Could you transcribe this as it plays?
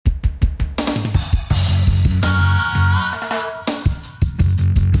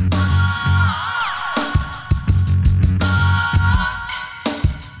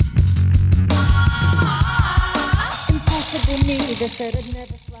said I'd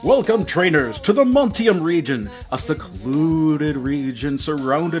never fly. Welcome, trainers, to the Montium region, a secluded region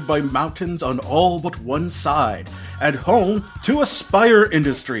surrounded by mountains on all but one side, and home to Aspire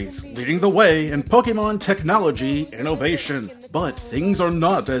Industries, leading the way in Pokemon technology innovation. But things are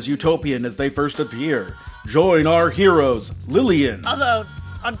not as utopian as they first appear. Join our heroes, Lillian. Although,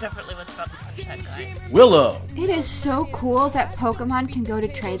 I definitely was about to punch that guy. Willow. It is so cool that Pokemon can go to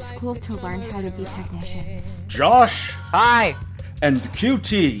trade school to learn how to be technicians. Josh. Hi! And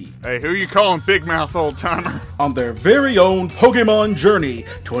QT. Hey, who you calling Big Mouth, old timer? On their very own Pokemon journey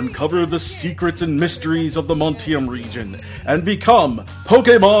to uncover the secrets and mysteries of the Montium region and become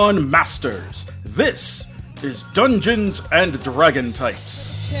Pokemon Masters. This is Dungeons and Dragon Types.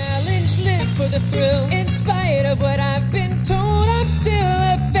 Challenge, live for the thrill. In spite of what I've been told, I'm still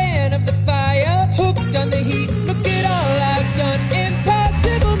a fan of the fire. Hooked on the heat, look at all I've done.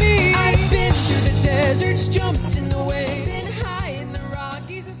 Impossible me. I've been through the deserts, jumped in the waves, been high in the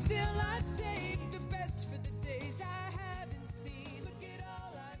Rockies, and still I've saved the best for the days I haven't seen. Look at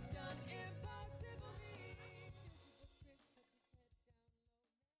all I've done. Impossible me.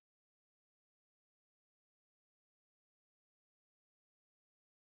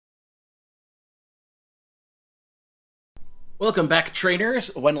 Welcome back,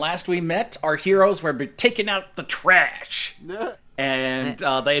 trainers. When last we met, our heroes were taking out the trash. And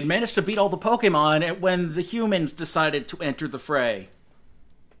they had managed to beat all the Pokemon when the humans decided to enter the fray.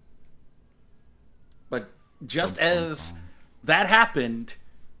 But just as that happened,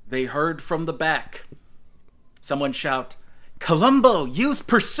 they heard from the back someone shout, "Columbo, use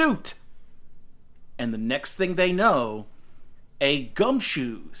pursuit!" And the next thing they know, a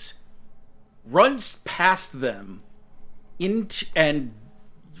Gumshoes runs past them and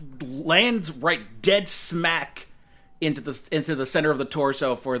lands right dead smack into the center of the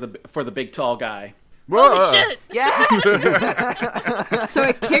torso for the big tall guy. Holy shit! Yeah! So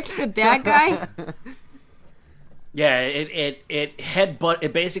it kicked the bad guy? Yeah,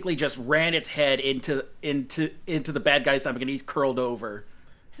 it basically just ran its head into the bad guy's stomach, and he's curled over.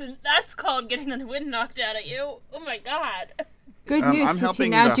 So that's called getting the wind knocked out at you. Oh my god. Good I'm news, you can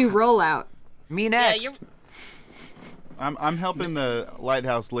helping now the- do rollout. Me next. you're I'm helping the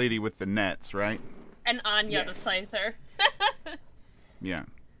lighthouse lady with the nets, right? and Anya Yes. the Scyther. Yeah.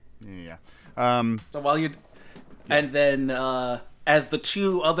 So while you, and then as the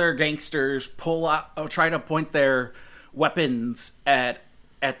two other gangsters pull out, try to point their weapons at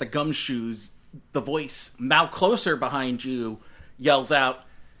the Gumshoes, the voice now closer behind you yells out,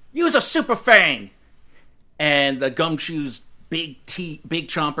 "Use a Super Fang!" And the Gumshoes' big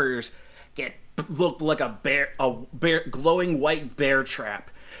chompers look like a glowing white bear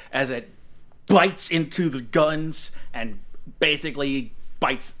trap as it bites into the guns and basically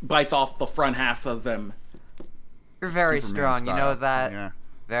bites off the front half of them. You're very Superman strong, you style. know that? Yeah,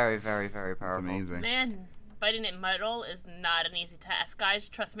 Very, very, very that's powerful. amazing. Man, biting at metal is not an easy task, guys.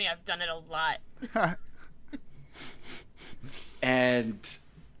 Trust me, I've done it a lot. And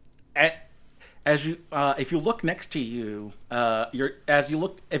as you, if you look next to you, if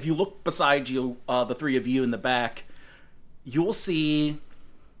you look beside you, the three of you in the back, you will see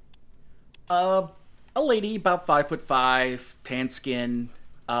a lady about 5'5", tan skin,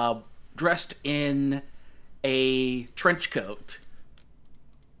 dressed in a trench coat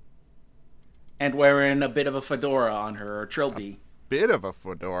and wearing a bit of a fedora on her trilby. Bit of a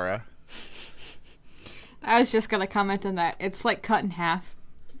fedora. I was just going to comment on that. It's like cut in half.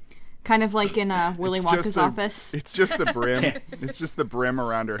 Kind of like in Willy It's Wonka's just the- office. It's just the brim. It's just the brim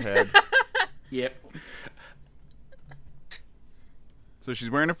around her head. Yep. So she's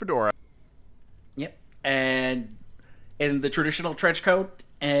wearing a fedora. Yep. And in the traditional trench coat.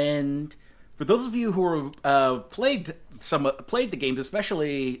 And for those of you who played the games,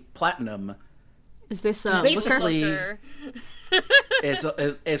 especially Platinum, Is this basically Looker?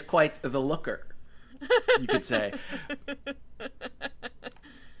 Looker. is quite the looker, you could say.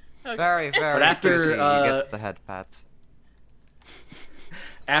 Very, very But after, fishy, you get the head pats.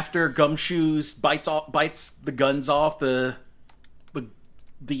 After Gumshoes bites the guns off, the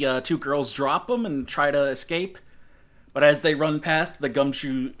two girls drop them and try to escape. But as they run past, the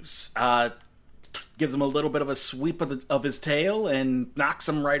Gumshoes gives him a little bit of a sweep of his tail and knocks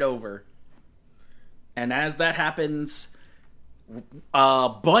him right over. And as that happens, a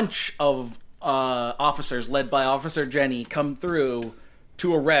bunch of officers, led by Officer Jenny, come through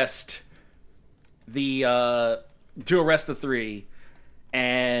to arrest the three.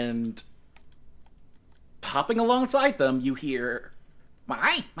 And hopping alongside them, you hear,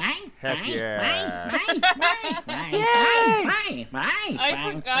 Heck yeah.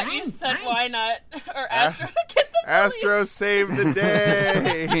 I forgot you said why not. Or Astro, get Astro saved the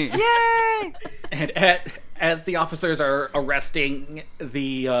day. Yay! And as the officers are arresting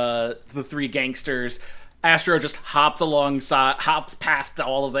the three gangsters, Astro just hops past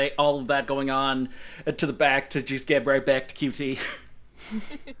all of that going on to the back to just get right back to QT.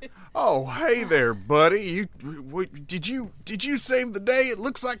 Oh, hey there, buddy. Did you save the day? It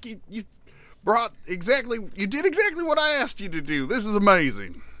looks like you did exactly what I asked you to do. This is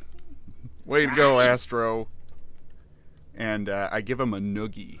amazing. Way to go, Astro. And I give him a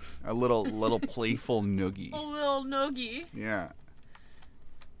noogie, a little playful noogie. A little noogie. Yeah.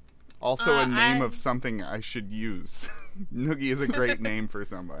 Also a name of something I should use. Noogie is a great name for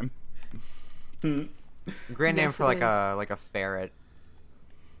someone. Great name Yes, for it like a ferret.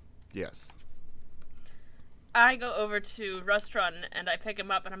 Yes. I go over to Rustron and I pick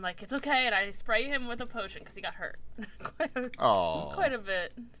him up and I'm like, it's okay, and I spray him with a potion because he got hurt Oh. quite a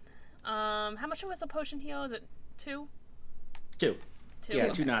bit. How much was the potion heal? Is it 2? 2. Two. Yeah,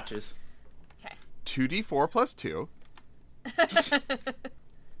 2 notches. Okay. 2d4 plus 2.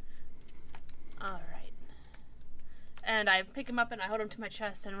 All right. And I pick him up and I hold him to my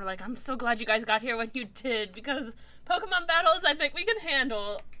chest and we're like, I'm so glad you guys got here when you did, because Pokemon battles I think we can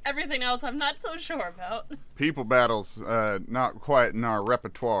handle. Everything else I'm not so sure about. People battles, not quite in our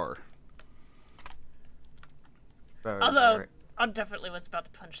repertoire. Although I definitely was about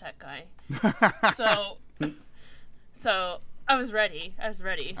to punch that guy. So I was ready. Glad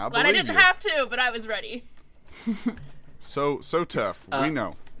I believe didn't you. have to, but I was ready. So tough. We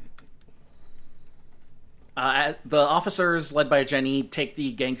know. The officers, led by Jenny, take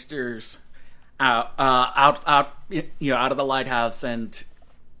the gangsters out of the lighthouse, and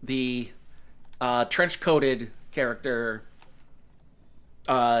the trench-coated character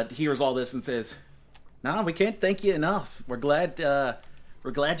hears all this and says, "No, we can't thank you enough. We're glad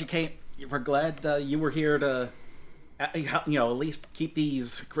you came. We're glad you were here to, at least keep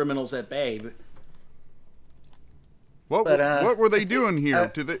these criminals at bay." What were they doing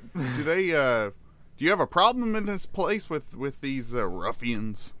here? Do you have a problem in this place with these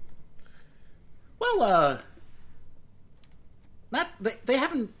ruffians? Well, they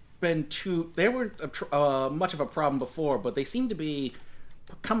haven't been they weren't much of a problem before, but they seem to be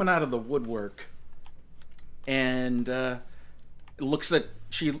coming out of the woodwork. And she looks at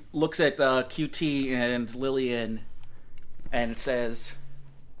QT and Lillian, and says,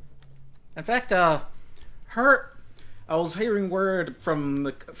 "In fact, I was hearing word from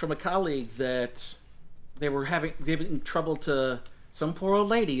a colleague that they were giving trouble to some poor old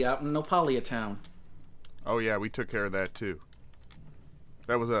lady out in Opalia town." Oh yeah, we took care of that too.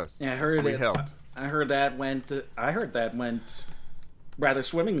 That was us. Yeah, I heard we it. helped. I heard that went rather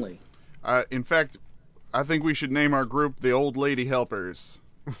swimmingly. In fact, I think we should name our group the Old Lady Helpers,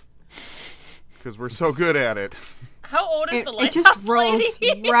 because we're so good at it. How old is the It lighthouse just rolls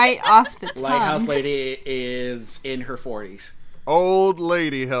lady? right off the tongue. Lighthouse lady is in her 40s. Old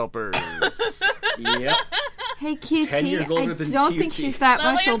Lady Helpers. Yep. Hey, 10 years QT, older I than don't think QT. she's that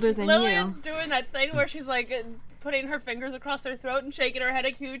much older than Lillian's you. doing that thing where she's like putting her fingers across her throat and shaking her head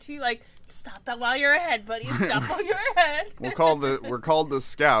at QT, like, stop that while you're ahead, buddy. Stop while you're ahead. we're called the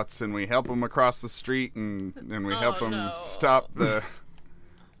Scouts, and we help them across the street, and we help them no. stop the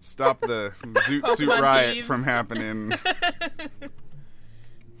Zoot Suit Pokemon riot thieves. from happening.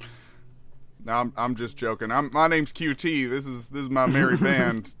 No, I'm just joking. My name's QT. This is my merry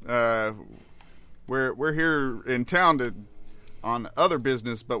band. We're here in town on other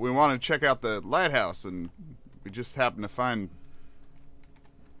business, but we want to check out the lighthouse, and we just happen to find,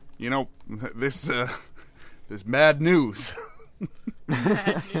 this mad news.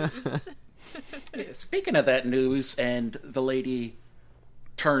 Bad news. Speaking of that news, and the lady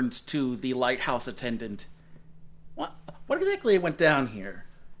turns to the lighthouse attendant. What exactly went down here?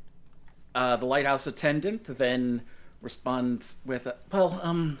 The lighthouse attendant then responds with,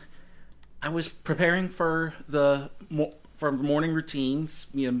 I was preparing for morning routines.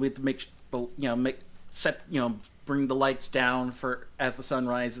 With bring the lights down for as the sun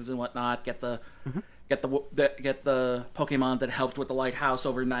rises and whatnot. Get the Pokemon that helped with the lighthouse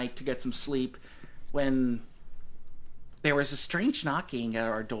overnight to get some sleep. When there was a strange knocking at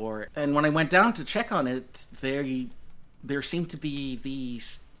our door, and when I went down to check on it, there seemed to be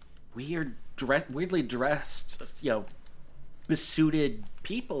these weirdly dressed, besuited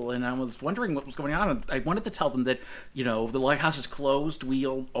people, and I was wondering what was going on. And I wanted to tell them that, the lighthouse is closed.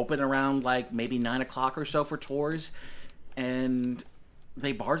 We'll open around maybe 9 o'clock or so for tours, and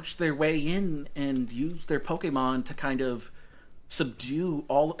they barged their way in and used their Pokemon to kind of subdue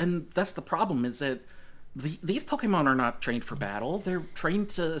all. And that's the problem, is that these Pokemon are not trained for battle. They're trained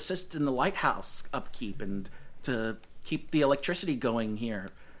to assist in the lighthouse upkeep and to keep the electricity going here,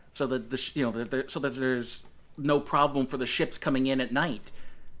 so that so that there's no problem for the ships coming in at night.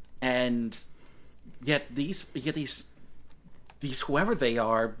 And yet these whoever they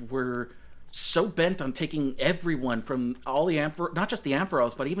are were so bent on taking everyone from all the not just the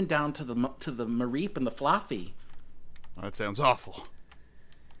Ampharos, but even down to the Mareep and the Fluffy. That sounds awful.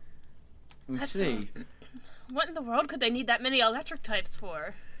 Let's see. What in the world could they need that many electric types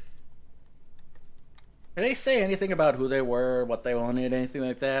for? Did they say anything about who they were, what they wanted, anything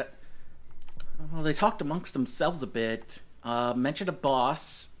like that? Well, they talked amongst themselves a bit. Mentioned a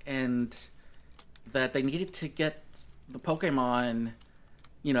boss, and that they needed to get the Pokemon,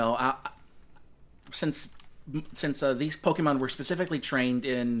 since these Pokemon were specifically trained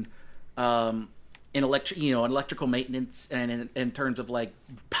in electrical maintenance and in terms of like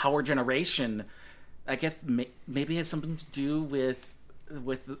power generation. I guess maybe it has something to do with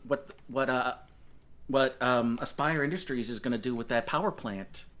what Aspire Industries is going to do with that power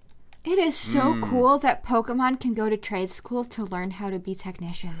plant. It is so cool that Pokemon can go to trade school to learn how to be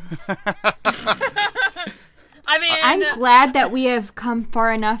technicians. I mean, I'm glad that we have come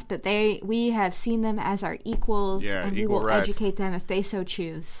far enough that we have seen them as our equals, and we will educate them if they so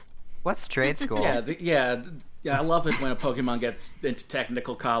choose. What's trade school? Yeah. I love it when a Pokemon gets into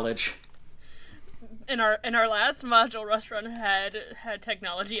technical college. In our last module, Restaurant had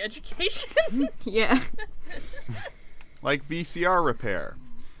technology education. Yeah. Like VCR repair.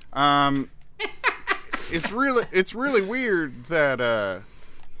 It's really weird that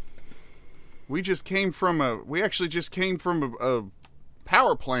we actually just came from a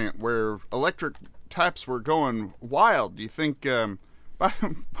power plant where electric types were going wild. Do you think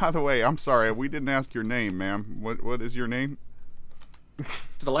by the way, I'm sorry, we didn't ask your name, ma'am. What is your name?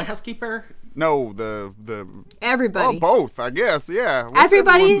 The Lighthouse Keeper? No, the everybody. Oh, both, I guess. Yeah. What's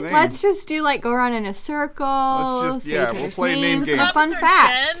everybody, everyone's name? let's just do go around in a circle. Let's just we'll play a name game. Officer Fun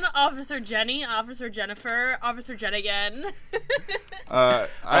fact. Jen, Officer Jenny, Officer Jennifer, Officer Jen again. I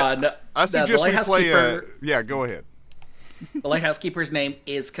suggest we play. Yeah, go ahead. The Lighthouse Keeper's name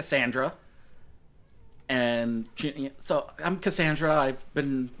is Cassandra, and so I'm Cassandra. I've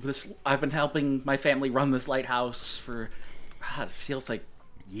been helping my family run this lighthouse for it feels like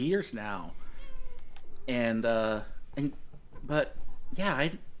years now. But yeah,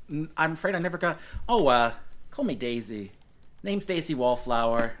 I'm afraid I never got. Oh, call me Daisy. Name's Daisy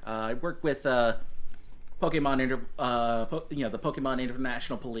Wallflower. I work with the Pokemon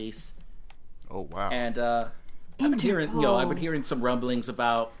International Police. Oh wow! And I've been hearing some rumblings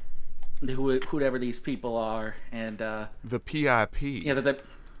about whoever these people are, and the PIP.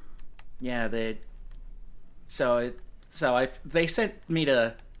 Yeah, they sent me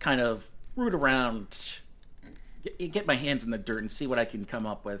to kind of root around, get my hands in the dirt, and see what I can come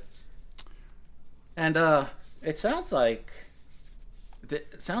up with. And it sounds like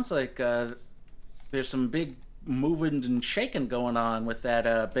there's some big moving and shaking going on with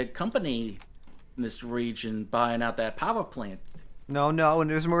that big company in this region buying out that power plant. No, and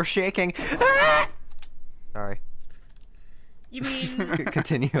there's more shaking. Sorry. You mean?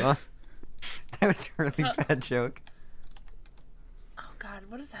 Continue on. That was a really bad joke. Oh God,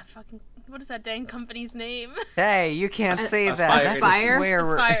 what is that dang company's name? Hey, you can't say that. Aspire?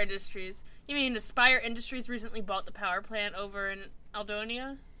 Aspire Industries. You mean Aspire Industries recently bought the power plant over in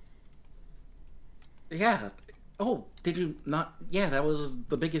Aldonia? Yeah. Oh, did you not? Yeah, that was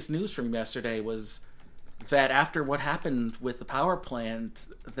the biggest news from yesterday, was that after what happened with the power plant,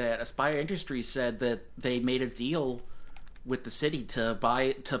 that Aspire Industries said that they made a deal with the city to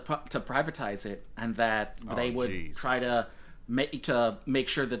privatize it, and that they would try to make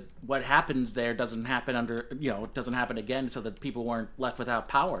sure that what happens there doesn't happen doesn't happen again, so that people weren't left without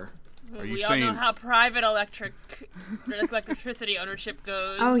power. We all know how private electricity ownership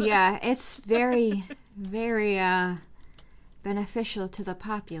goes. Oh yeah, it's very, very beneficial to the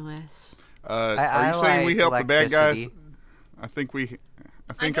populace. Are you saying we help the bad guys? I think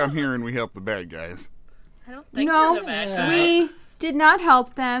I'm hearing we help the bad guys. I don't think no, they're the bad guys. We did not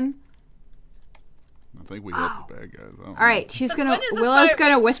help them. I think we help the bad guys. All right, Willow's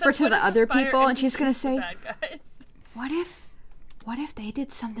gonna whisper to the other people, and she's gonna say, "What if they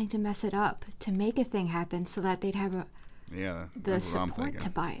did something to mess it up, to make a thing happen, so that they'd have the support to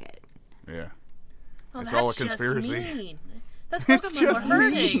buy it?" Yeah, well, it's all a conspiracy. Just mean. That's It's Pokemon just were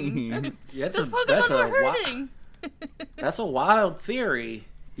hurting. mean. Yeah, that's a wild theory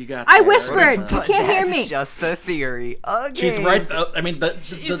you got. I there. whispered. You can't hear me. Just a theory. Okay. She's right. The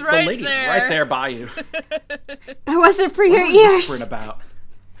lady's right there by you. I wasn't for your What are you ears. whispering about?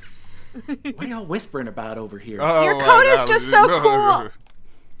 What are y'all whispering about over here? Oh, Your coat is just so cool.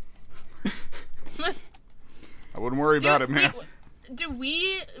 I wouldn't worry about it, man.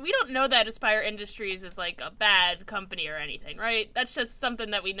 We don't know that Aspire Industries is like a bad company or anything, right? That's just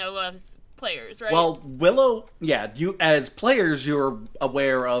something that we know of as players, right? Well, Willow, you as players, you're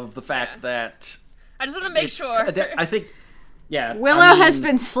aware of the fact that... I just want to make sure. I think, Willow has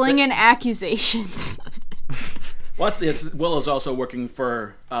been slinging accusations. Willow's also working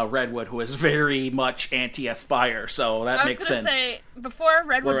for Redwood, who is very much anti-Aspire, so that makes sense. I was going to say, before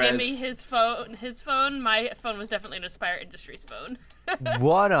Redwood gave me his phone, my phone was definitely an Aspire Industries phone.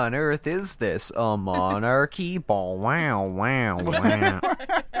 What on earth is this? A monarchy? Wow, wow, wow.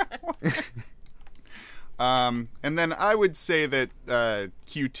 And then I would say that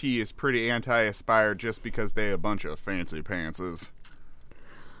QT is pretty anti-Aspire just because they a bunch of fancy pantses.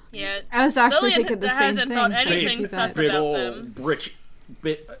 Yeah, I was actually thinking the same thing. Thought anything sus big about old them.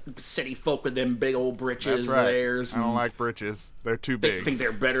 city folk with them big old britches. That's right. Theirs. I don't like britches. They're too big. They think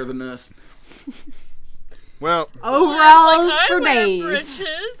they're better than us. Well, overalls for days.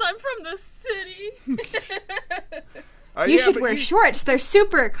 Britches. I'm from the city. You should wear shorts. They're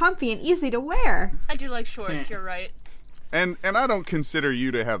super comfy and easy to wear. I do like shorts. You're right. And I don't consider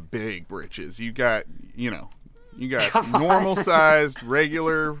you to have big britches. You got normal sized,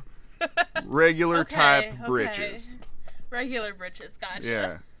 regular type britches. Regular britches, gotcha.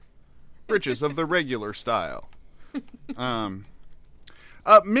 Yeah. Britches of the regular style.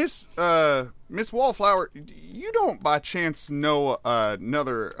 Miss Wallflower, you don't by chance know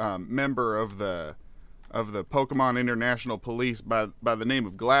another member of the Pokemon International Police by the name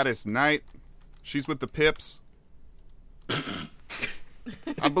of Gladys Knight? She's with the Pips.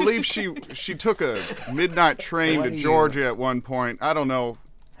 I believe she took a midnight train to Georgia at one point. I don't know.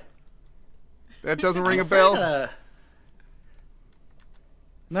 That doesn't ring a bell?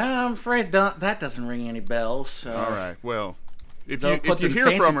 No, I'm afraid that doesn't ring any bells. So. All right. Well, if you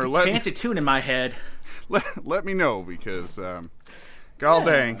hear from her, fancy tune in my head. Let me know because,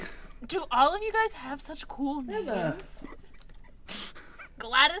 dang. Do all of you guys have such cool names?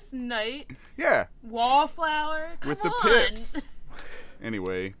 Gladys Knight. Yeah. Wallflower. With the Pips.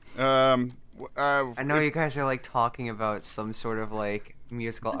 Anyway, I know you guys are like talking about some sort of like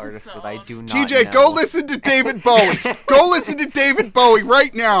musical artist that I do not TJ, know. go listen to David Bowie. Go listen to David Bowie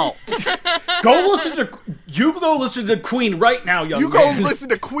right now. Go listen to Queen right now, young man. You go listen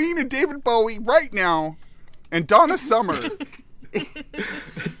to Queen and David Bowie right now, and Donna Summer.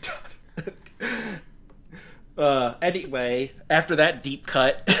 Anyway, after that deep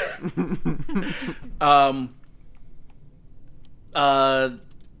cut,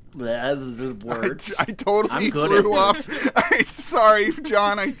 the words. I totally threw off. Sorry,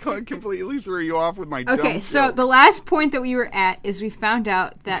 John. I completely threw you off with my dumb Okay, so joke. the last point that we were at is we found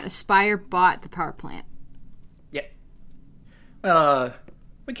out that Aspire bought the power plant. Yeah.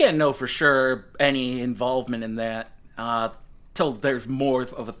 We can't know for sure any involvement in that till there's more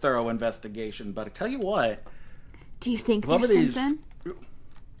of a thorough investigation. But I tell you what. Do you think there's something?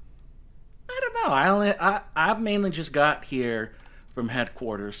 I don't know. I mainly just got here from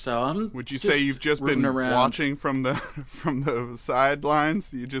headquarters, so I'm. Would you say you've just been watching from the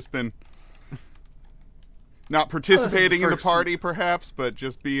sidelines? You've just been not participating in the party, perhaps, but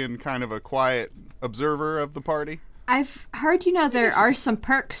just being kind of a quiet observer of the party. I've heard, there are some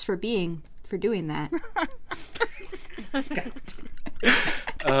perks for doing that.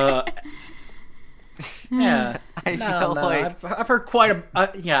 Yeah, I feel like I've heard quite a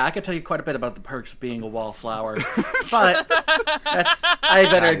I could tell you quite a bit about the perks of being a wallflower, but I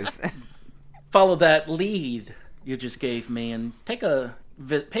better follow that lead you just gave me and pay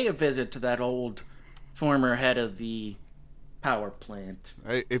a visit to that old former head of the power plant.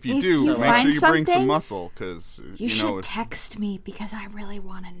 If you do, make sure you bring some muscle because you should text me because I really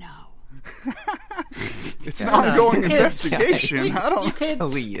want to know. It's an ongoing investigation. I don't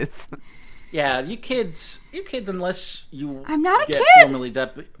please. Yeah, you kids, unless you I'm not a kid.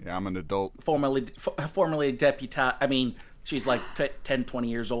 Yeah, I'm an adult. Formally deputized. I mean, she's like 10, 20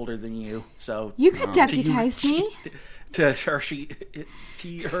 years older than you, so you could deputize me. To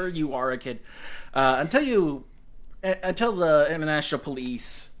her, you are a kid. Until the international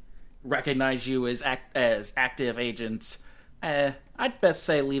police recognize you as active agents, I'd best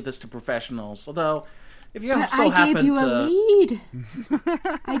say leave this to professionals. Although, if you so happen to... I gave you a lead.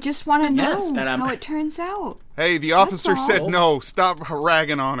 I just want to know how it turns out. Hey, the officer said no. Stop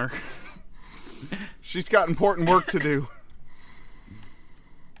ragging on her. She's got important work to do.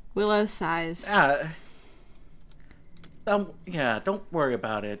 Willow sighs. Don't worry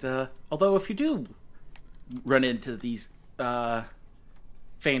about it. Although, if you do run into these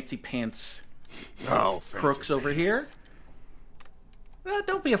fancy pants crooks over here...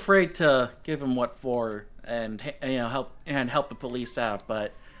 don't be afraid to give them what for, and help the police out,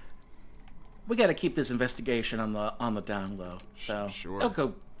 but we got to keep this investigation on the down low. So sure.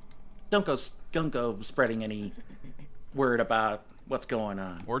 don't go spreading any word about what's going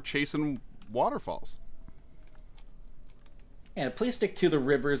on or chasing waterfalls. Yeah, please stick to the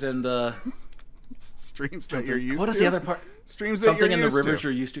rivers and the streams that you're used to. What is the other part? Streams that you're used to. Something in the rivers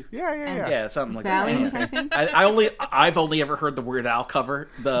you're used to. Yeah, something like valleys, that. I think. I've only ever heard the Weird Al cover,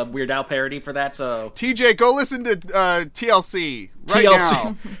 the Weird Al parody for that. So TJ, go listen to TLC right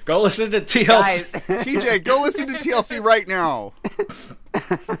now. Go listen to TLC. Guys. TJ, go listen to TLC right now.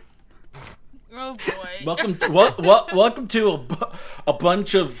 Oh boy! Welcome to a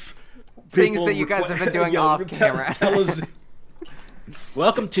bunch of things that you guys have been doing off camera.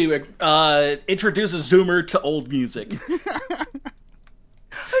 Welcome to introduce a Zoomer to old music.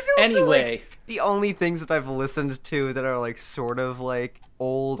 Anyway, like the only things that I've listened to that are like sort of like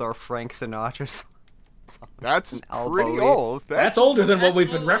old are Frank Sinatra songs. That's pretty old. That's older than what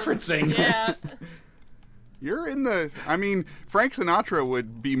we've been referencing. Yeah. You're in the. I mean, Frank Sinatra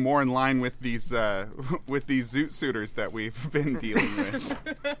would be more in line with these zoot suiters that we've been dealing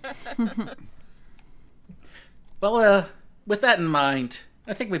with. Well, with that in mind,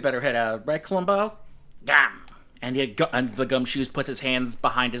 I think we better head out, right, Columbo? Gam. And the Gumshoes puts his hands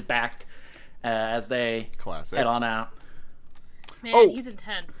behind his back as they head on out. Man, he's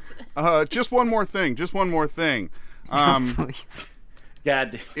intense. Just one more thing. Please.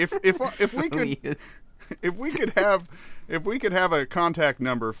 God. If we could. If we could have a contact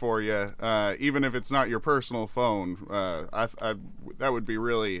number for you, even if it's not your personal phone, that would be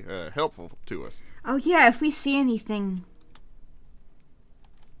really helpful to us. Oh yeah, if we see anything,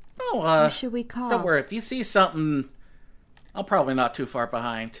 who should we call? Don't worry, if you see something, I'm probably not too far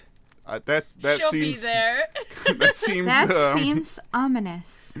behind. That She'll seems be there. that seems seems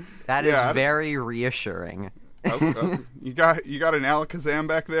ominous. That is very reassuring. You got an Alakazam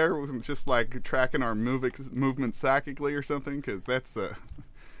back there, just like tracking our movements psychically or something, because that's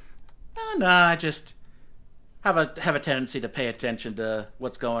No, I just have a tendency to pay attention to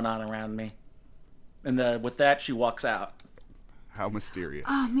what's going on around me, and with that, she walks out. How mysterious!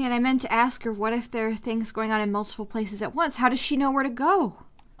 Oh man, I meant to ask her. What if there are things going on in multiple places at once? How does she know where to go?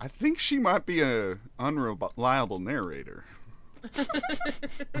 I think she might be an unreliable narrator.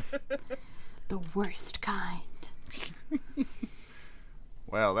 The worst kind.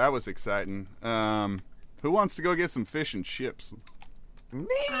 Well, that was exciting. Who wants to go get some fish and chips?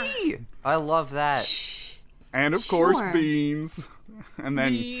 Me! I love that. And of course, beans. And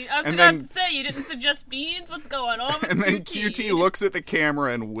then I was about to say, you didn't suggest beans? What's going on with And then QT? QT looks at the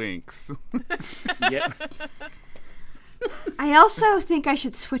camera and winks. Yep. I also think I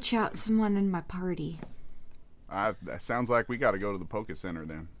should switch out someone in my party. That sounds like we got to go to the Poké Center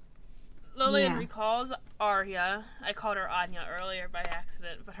then. Lillian recalls Arya. I called her Anya earlier by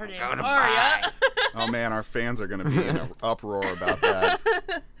accident, but her name is Arya. Oh man, our fans are going to be in an uproar about that.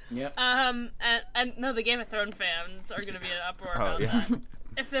 Yep. And no, the Game of Thrones fans are going to be in an uproar about that.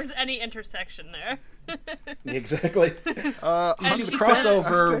 If there's any intersection there. Exactly. You see the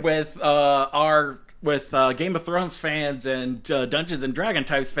crossover with Game of Thrones fans and Dungeons and Dragon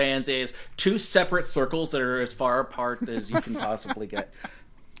types fans is two separate circles that are as far apart as you can possibly get.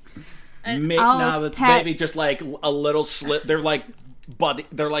 Maybe just like a little slit. They're like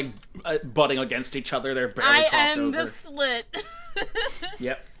butting against each other. They're barely crossed over. I am the slit.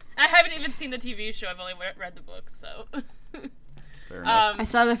 Yep. I haven't even seen the TV show. I've only read the book, so. Fair enough. I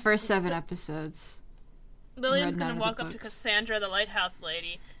saw the first 7 episodes. Lillian's gonna walk up to Cassandra, the lighthouse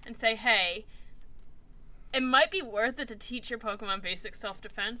lady, and say, "Hey, it might be worth it to teach your Pokemon basic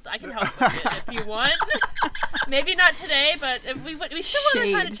self-defense. I can help with it if you want. Maybe not today, but we still want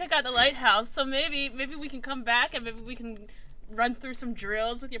to kind of check out the lighthouse. So maybe we can come back and maybe we can run through some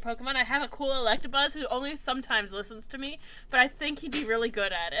drills with your Pokemon. I have a cool Electabuzz who only sometimes listens to me, but I think he'd be really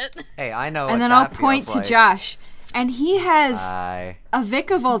good at it." Hey, I know. And then I'll point to Josh, and he has a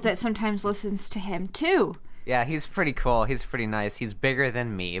Vikavolt that sometimes listens to him too. Yeah, he's pretty cool. He's pretty nice. He's bigger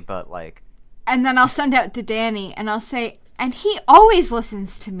than me, but like. And then I'll send out to Danny, and I'll say, and he always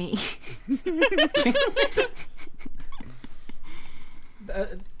listens to me.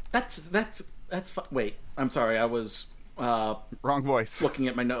 That's fun. Wait, I'm sorry. I was wrong voice. Looking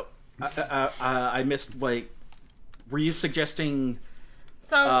at my note. I missed. Wait, were you suggesting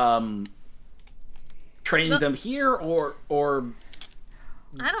training them here or?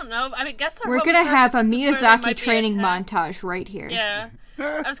 I don't know. I mean, guess we're gonna have a Miyazaki training montage right here. Yeah,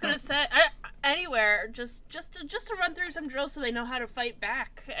 I was gonna say anywhere, just to run through some drills so they know how to fight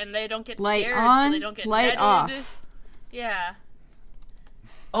back and they don't get light scared. On, so they don't get light netted. off. Yeah.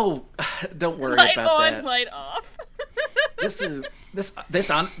 Oh, don't worry light about on, that. Light off. This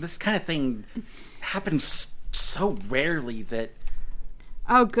kind of thing happens so rarely that.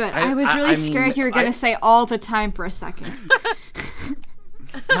 Oh, good. I was really scared you were going to say all the time for a second.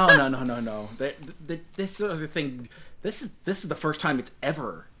 No. This is the thing. This is the first time it's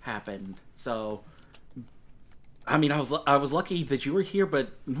ever happened. So, I mean, I was lucky that you were here.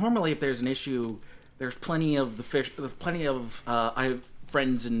 But normally, if there's an issue, there's plenty of I have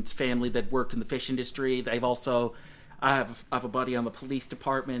friends and family that work in the fish industry. I have a buddy on the police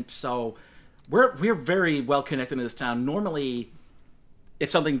department. So, we're very well connected in this town. Normally, if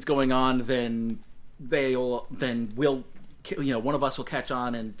something's going on, then we'll one of us will catch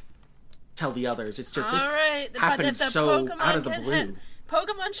on and tell the others. It's just this happened so out of the blue.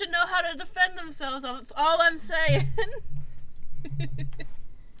 Pokemon should know how to defend themselves. That's all I'm saying.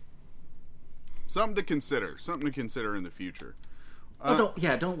 Something to consider in the future.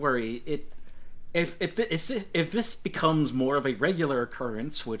 Don't worry. If this becomes more of a regular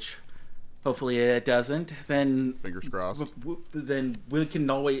occurrence, which hopefully it doesn't, then fingers crossed. Then I can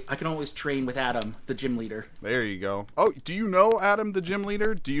always train with Adam, the gym leader. There you go. Oh, do you know Adam, the gym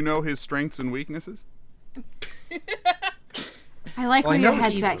leader? Do you know his strengths and weaknesses? I like where your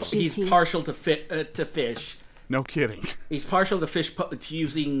head's at, QT. He's partial to fish. No kidding. He's partial to to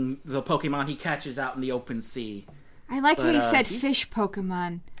using the Pokemon he catches out in the open sea. I like how you said fish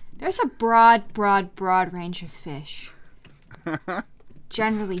Pokemon. There's a broad range of fish.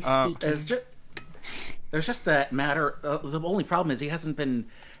 Generally speaking. There's just that matter. The only problem is he hasn't been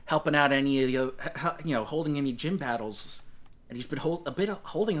helping out any of the, holding any gym battles, and he's been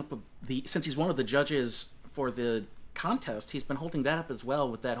holding up since he's one of the judges for the contest. He's been holding that up as well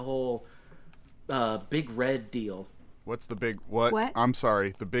with that whole Big Red deal. What's the big what? I'm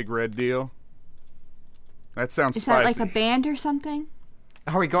sorry, the Big Red deal. That sounds spicy. Is that like a band or something?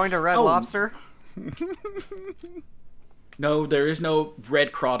 Are we going to Red Lobster? No, there is no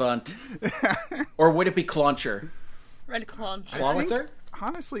Red Crawdont. Or would it be Clauncher? Red Clauncher. Clawitzer?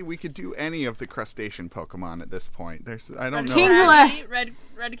 Honestly, we could do any of the crustacean Pokemon at this point. I don't know. Kingler. Red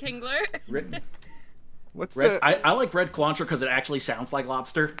Kingler. I like Red Clauncher because it actually sounds like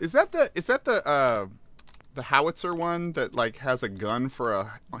lobster. Is that the howitzer one that like has a gun for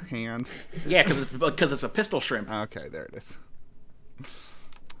a hand? Yeah, because it's a pistol shrimp. Okay, there it is.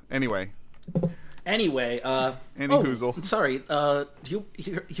 Anyway, hoozle. Sorry, you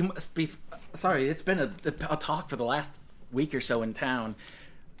must be sorry. It's been a talk for the last week or so in town.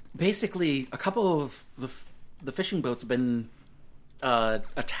 Basically, a couple of the fishing boats have been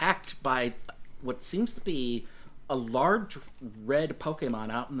attacked by what seems to be a large red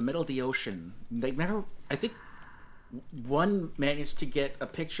Pokemon out in the middle of the ocean. I think one managed to get a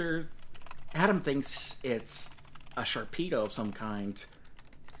picture. Adam thinks it's a Sharpedo of some kind.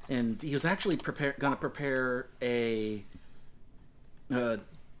 And he was actually going to prepare a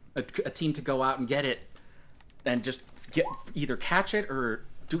team to go out and get it, and just either catch it or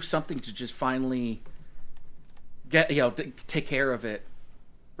do something to just finally take care of it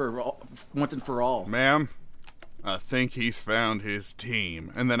for once and for all. Ma'am, I think he's found his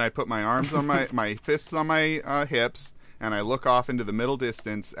team. And then I put my arms on my fists on my hips, and I look off into the middle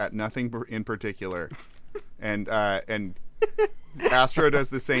distance at nothing in particular, and Astro does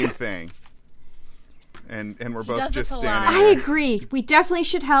the same thing, and we're both just standing there. I agree. We definitely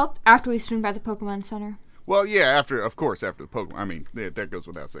should help after we swing by the Pokemon Center. Well, yeah, after the Pokemon. I mean, that goes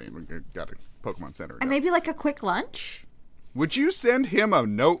without saying. We got a Pokemon Center. And maybe like a quick lunch. Would you send him a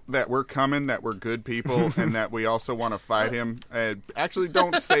note that we're coming, that we're good people, and that we also want to fight him? Actually,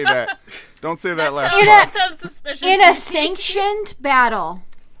 don't say that. Don't say that last part. That sounds suspicious. In a sanctioned battle.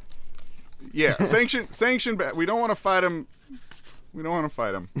 Yeah, sanctioned. We don't want to fight him. We don't want to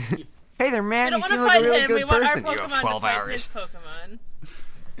fight him. Hey there, man. You seem like a really good person. You have 12 hours. Pokemon.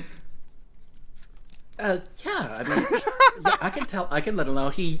 I mean, I can tell. I can let him know.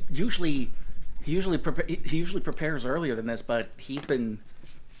 He usually prepares earlier than this, but he's been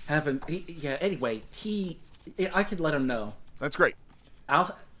having. Anyway, I could let him know. That's great.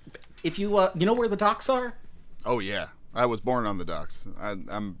 If you know where the docks are. Oh yeah, I was born on the docks.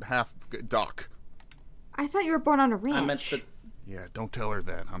 I'm half dock. I thought you were born on a ranch. I meant that. Yeah, don't tell her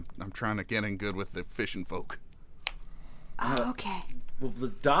that. I'm trying to get in good with the fishing folk. Oh, okay. Well, the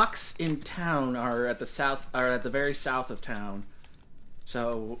docks in town are at the very south of town.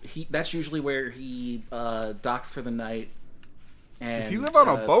 So that's usually where he docks for the night. And, does he live on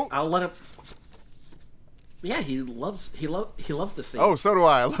a boat? I'll let him. Yeah, he loves the sea. Oh, so do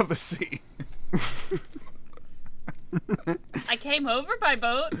I. I love the sea. I came over by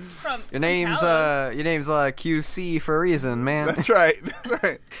boat from. Your name's QC for a reason, man. That's right.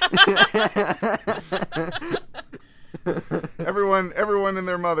 Everyone and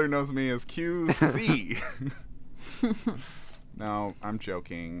their mother knows me as QC. No, I'm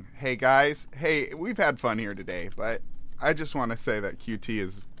joking. Hey guys, we've had fun here today, but I just want to say that QT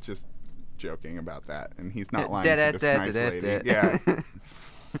is just joking about that, and he's not lying to this nice lady. Yeah.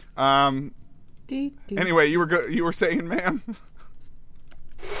 Anyway, you were saying, ma'am?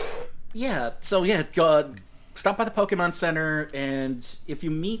 Yeah. So go stop by the Pokemon Center, and if you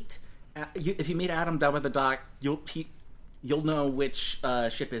meet Adam down at the dock, you'll know which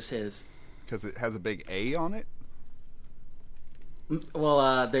ship is his. Because it has a big A on it.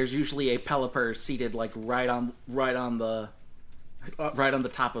 Well, there's usually a Pelipper seated like right on the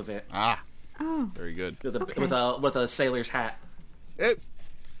top of it. Ah, very good. With a sailor's hat.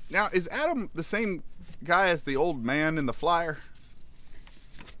 Now, is Adam the same guy as the old man in the flyer,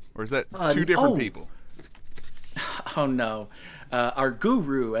 or is that two different people? Oh no, our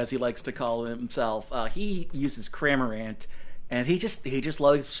guru, as he likes to call himself, he uses Cramorant, and he just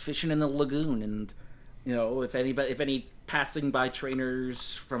loves fishing in the lagoon. And if any passing by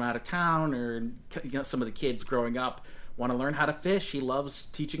trainers from out of town or some of the kids growing up want to learn how to fish, he loves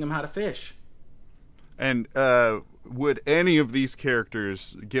teaching them how to fish. And would any of these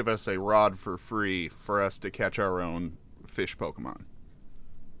characters give us a rod for free for us to catch our own fish Pokemon?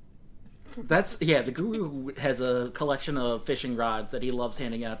 The guru has a collection of fishing rods that he loves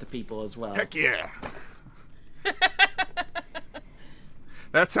handing out to people as well. Heck yeah.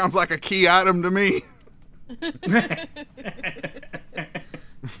 That sounds like a key item to me.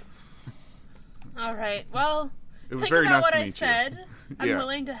 All right. Well, it was very nice to meet you. Said. I'm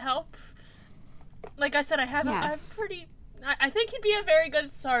willing to help. Like I said, I think he'd be a very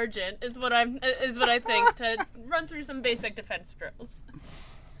good sergeant. Is what I think, to run through some basic defense drills.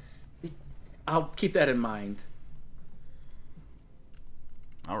 I'll keep that in mind.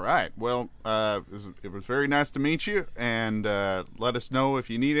 All right. Well, it was very nice to meet you, and let us know if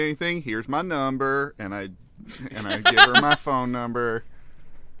you need anything. Here's my number, and I give her my phone number.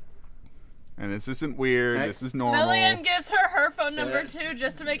 And this isn't weird. Right. This is normal. Lillian gives her phone number too,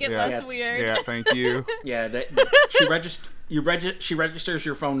 just to make it less weird. Yeah, thank you. Yeah, she registers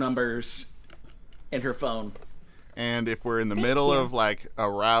your phone numbers in her phone. And if we're in the middle of like a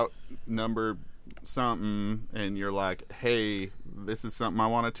route number something, and you're like, "Hey, this is something I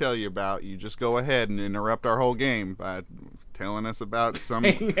want to tell you about," you just go ahead and interrupt our whole game by telling us about some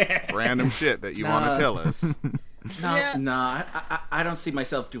random shit that you want to tell us. No, I don't see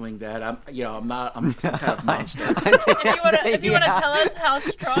myself doing that. I'm some kind of monster. If you want to tell us how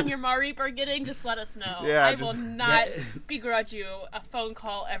strong your Mareep are getting, just let us know. Yeah, I will not begrudge you a phone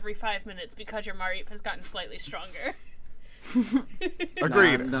call every 5 minutes because your Mareep has gotten slightly stronger.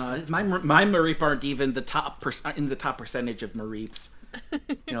 Agreed. No, my Mareep aren't even in the top percentage of Mareeps.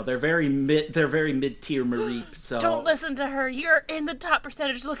 They're very mid-tier Mareep. So don't listen to her. You're in the top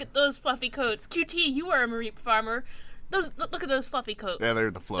percentage. Look at those fluffy coats. QT, you are a Mareep farmer. Look at those fluffy coats. Yeah,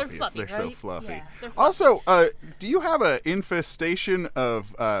 they're the fluffiest. They're so fluffy. Yeah, fluffy. Also, do you have an infestation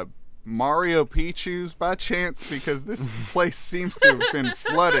of Mario Pichus by chance? Because this place seems to have been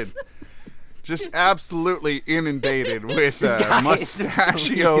flooded. Just absolutely inundated with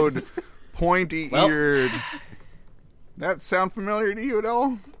mustachioed, pointy-eared... That sound familiar to you at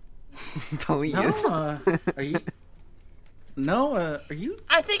all? Please. No, are you? No, are you?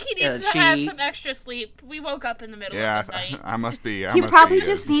 I think he needs to have some extra sleep. We woke up in the middle of the night. I must be. He probably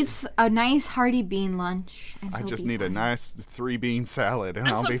just needs a nice hearty bean lunch. I just need a nice 3-bean salad, and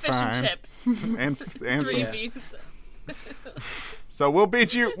I'll be fine. Fish and chips. and 3 beans. So we'll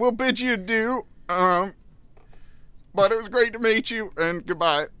bid you adieu. But it was great to meet you, and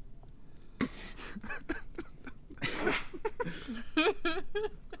goodbye.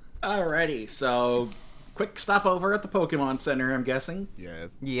 Alrighty, so quick stopover at the Pokemon Center, I'm guessing.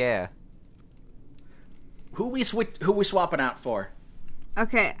 Yes. Yeah. Who we swapping out for?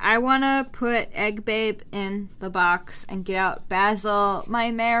 Okay, I want to put Egg Babe in the box and get out Basil, my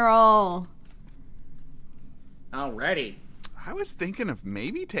Meryl. Alrighty. I was thinking of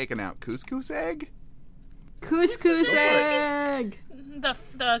maybe taking out Couscous Egg. Couscous Egg!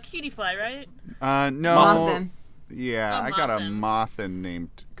 The cutie fly, right? No. Mothin. Yeah, I got a Mothin named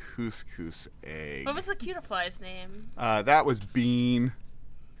Couscous Egg. What was the cutie fly's name? That was Bean.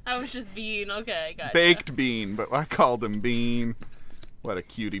 I was just Bean. Okay, gotcha. Baked Bean, but I called him Bean. What a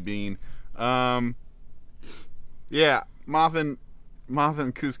cutie bean. Yeah, Mothin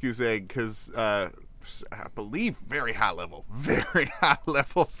Couscous Egg, because I believe very high level for that.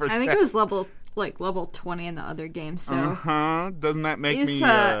 I think it was level like level 20 in the other game, so doesn't that make me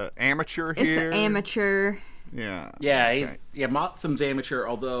amateur here? It's an amateur. Yeah. Yeah, okay. Motham's amateur,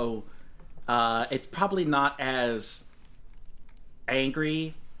 although it's probably not as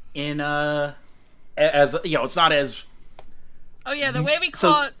angry in as it's not as. Oh yeah, the way we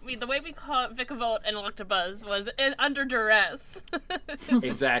call it Vikavolt and Electabuzz was under duress.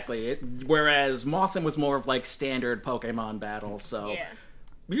 Exactly. Whereas Mothim was more of like standard Pokemon battle, so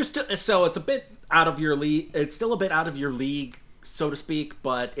you're still it's a bit out of your league. It's still a bit out of your league, so to speak,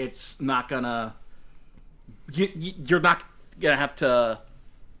 but it's not gonna. You're not gonna have to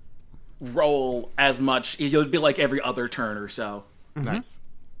roll as much. You'll be like every other turn or so. Nice.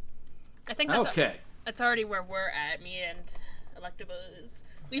 I think that's already where we're at. Me and Electabuzz,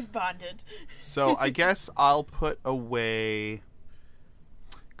 we've bonded. So I guess I'll put away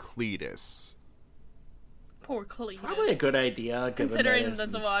Cletus. Poor Cletus. Probably a good idea, considering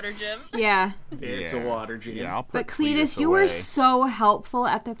that's a water gym. Yeah, it's a water gym. Yeah, I'll put but Cletus, you were so helpful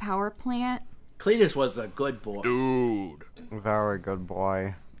at the power plant. Cletus was a good boy. Dude. Very good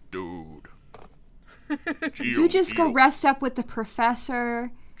boy. Dude. You just go rest up with the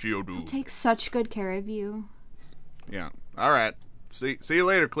professor. Geodude. He'll take such good care of you. Yeah. All right. See you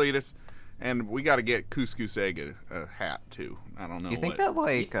later, Cletus. And we got to get Couscous Egg a hat, too. I don't know. You think that,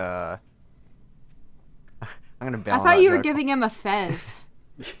 like, I'm going to balance. I thought you were giving him a fez.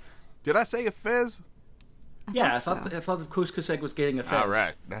 Did I say a fez? I thought the Couscous Egg was getting a fez. All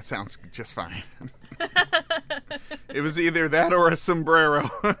right. That sounds just fine. It was either that or a sombrero.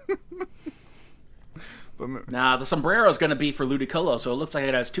 Nah, the sombrero's going to be for Ludicolo, so it looks like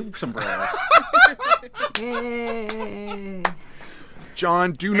it has two sombreros. Yay.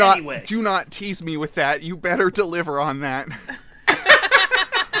 John, do not tease me with that. You better deliver on that.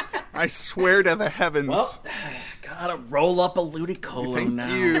 I swear to the heavens. Well, gotta roll up a Ludicolo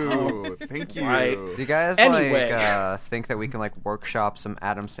now. Thank you. Right. Do you guys think that we can like workshop some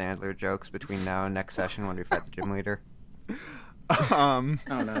Adam Sandler jokes between now and next session when we fight the gym leader? Oh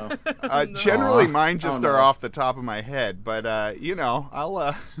no. Generally, mine just are off the top of my head, but I'll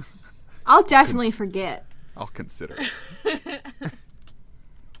definitely forget. I'll consider.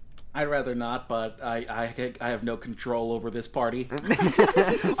 I'd rather not, but I have no control over this party.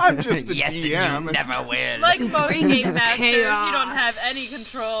 I'm just the DM. You never win. Like most game masters, you don't have any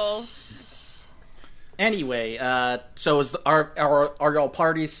control. Anyway, so are y'all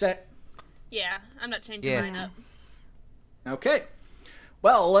parties set? Yeah, I'm not changing mine up. Okay.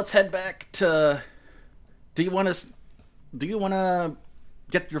 Well, let's head back to. Do you want to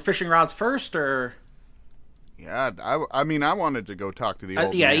get your fishing rods first, or? Yeah, I mean, I wanted to go talk to the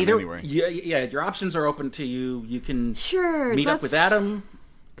old man anyway. Yeah, your options are open to you. You can meet up with Adam.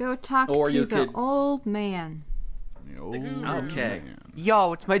 Go talk to the old man. Okay.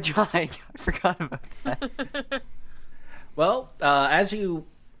 Yo, it's my drawing. I forgot about that. Well, as you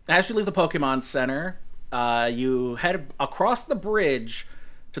leave the Pokemon Center, you head across the bridge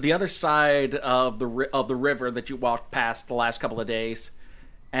to the other side of the river that you walked past the last couple of days,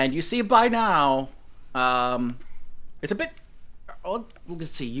 and you see by now. It's a bit.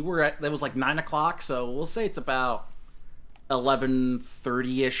 Let's see. It was like 9 o'clock, so we'll say it's about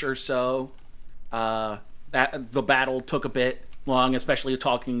 11:30ish or so. That the battle took a bit long, especially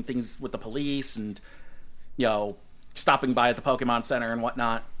talking things with the police and stopping by at the Pokemon Center and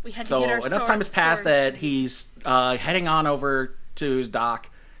whatnot. We had to get our enough time has passed that he's heading on over to his dock,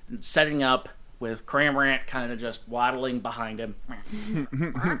 and setting up with Cramorant kind of just waddling behind him.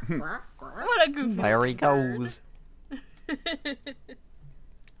 What a goofy. There he goes.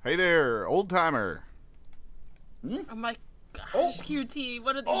 Hey there, old timer. Oh my gosh, QT,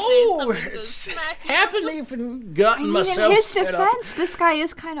 what did they say? Haven't even gotten myself. In his defense, this guy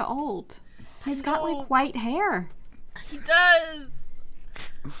is kind of old. He's got like white hair. He does.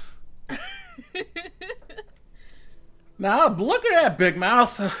 Now, look at that, Big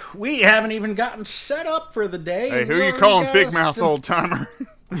Mouth. We haven't even gotten set up for the day. Hey, who you calling Big Mouth, old timer?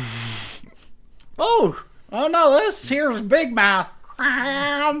 Oh no, this here's Big Mouth.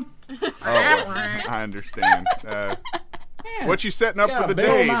 I understand. What you setting up for the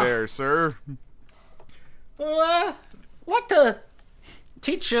day there, sir? Well, like to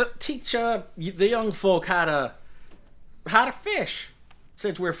teach the young folk how to fish.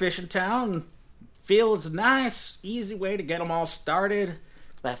 Since we're fishing town, feel it's a nice, easy way to get them all started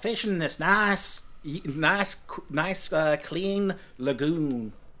by fishing this nice, clean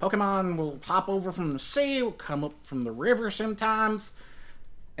lagoon. Pokemon will hop over from the sea, will come up from the river sometimes,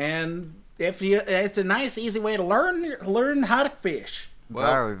 and it's a nice, easy way to learn how to fish.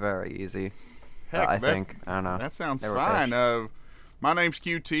 Well, very, very easy. Heck, I think. I don't know. That sounds fine. My name's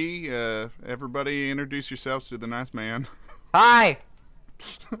QT. Everybody introduce yourselves to the nice man. Hi.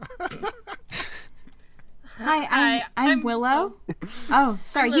 Hi, I'm Willow. Oh,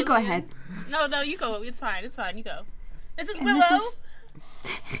 sorry, you go ahead. No, you go. It's fine, you go. This is Willow.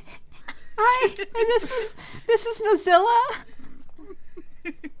 Hi, and this is Mozilla.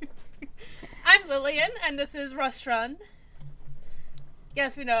 I'm Lillian, and this is Rustron.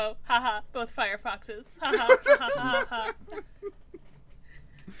 Yes, we know. Haha, both firefoxes. Haha, ha ha ha.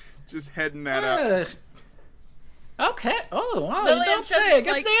 Just heading that up. Okay. Oh, wow. Lillian's Don't just, say. I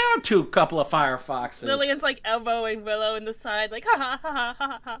guess they are two couple of firefoxes. Lillian's like elbowing Willow in the side, like, ha ha ha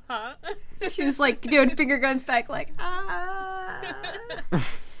ha ha ha. She was like doing finger guns back, like, ah.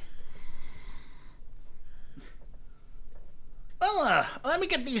 Well, let me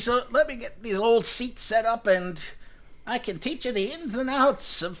get these old seats set up, and I can teach you the ins and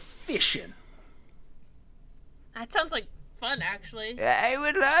outs of fishing. That sounds like fun, actually. I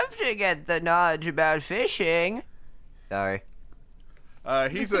would love to get the knowledge about fishing. Sorry.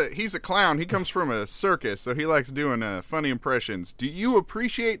 He's a clown. He comes from a circus, so he likes doing funny impressions. Do you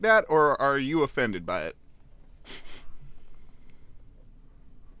appreciate that, or are you offended by it?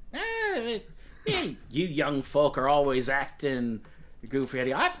 You young folk are always acting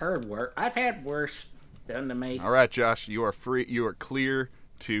goofy. I've had worse done to me. All right, Josh, you are free. You are clear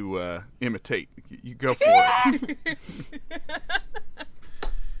to imitate. You go for it.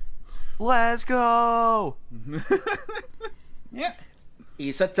 Let's go. Yeah.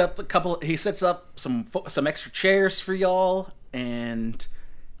 He sets up some extra chairs for y'all, and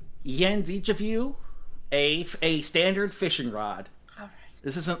he hands each of you a standard fishing rod. All right.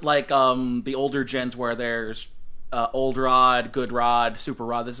 This isn't like the older gens where there's old rod, good rod, super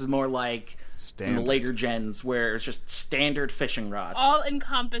rod. This is more like in the later gens where it's just standard fishing rod.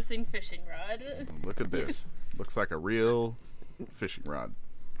 All-encompassing fishing rod. Look at this. Looks like a real fishing rod.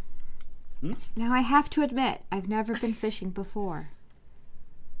 Now I have to admit, I've never been fishing before.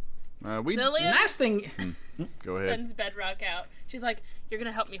 Lillian last thing. Go ahead. sends Bedrock out. She's like, "You're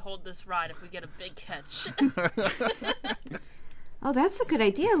gonna help me hold this rod if we get a big catch." Oh, that's a good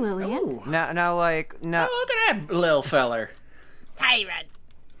idea, Lillian. Ooh. Now, like, no. Oh, look at that little feller. Tyrant.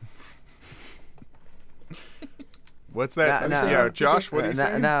 What's that? Yeah, Josh, what are you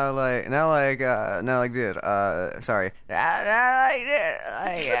saying? No, dude. Sorry.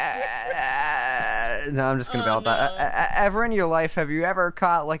 No, I'm just gonna bail that. Ever in your life have you ever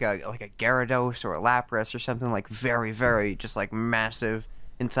caught like a Gyarados or a Lapras or something like very, very just like massive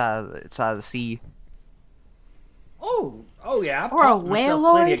inside the sea? Oh yeah. Or a whale.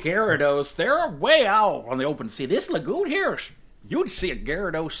 Plenty of Gyarados. They're way out on the open sea. This lagoon here, you'd see a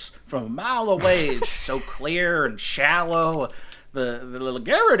Gyarados from a mile away. It's so clear and shallow. The little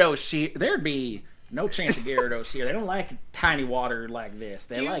Gyarados, there'd be no chance of Gyarados here. They don't like tiny water like this.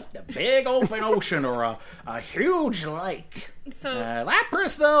 They like the big open ocean or a huge lake. So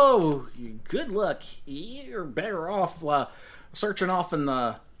Lapras, though, good luck. You're better off searching off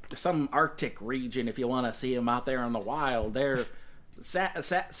in some Arctic region if you want to see them out there in the wild. They're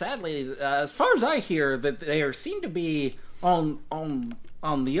sadly, as far as I hear, that they seem to be on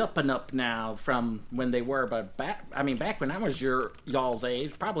the up and up now from when they were. But back when I was y'all's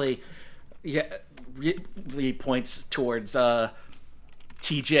age, probably. Yeah, he points towards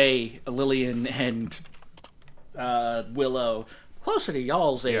TJ, Lillian, and Willow, closer to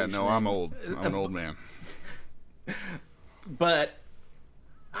y'all's age. Yeah, no, I'm old. I'm an old man. But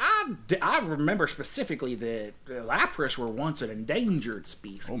I remember specifically that Lapras were once an endangered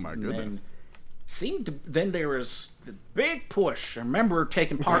species. Oh my goodness! Then there was the big push. I remember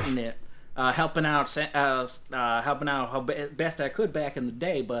taking part in it, helping out how best I could back in the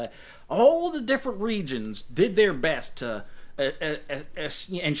day. But all the different regions did their best to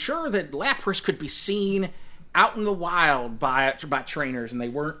ensure that Lapras could be seen out in the wild by trainers, and they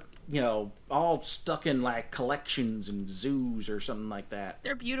weren't, all stuck in like collections and zoos or something like that.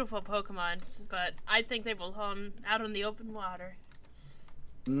 They're beautiful Pokemon, but I think they belong out in the open water.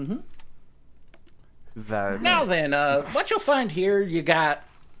 Mm-hmm. That... Now then, what you'll find here, you got,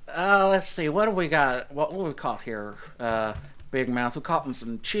 let's see, what have we got? What we caught here? Big mouth. We caught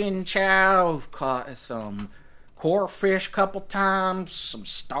some Chinchou. We've caught some Corphish a couple times. Some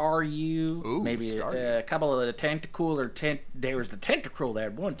Staryu. Maybe a couple of the Tentacool there was the Tentacruel there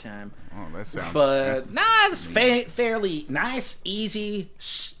at one time. Oh, that sounds. But it's fairly nice, easy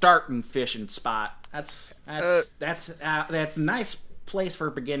starting fishing spot. That's a nice place for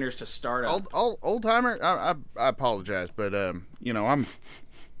beginners to start up. Old timer. I apologize, but I'm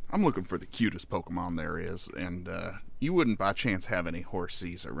looking for the cutest Pokemon there is, and you wouldn't by chance have any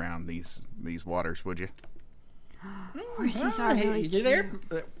Horseys around these waters, would you? Horses are really cute.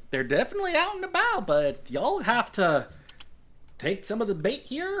 They're definitely out and about, but y'all have to take some of the bait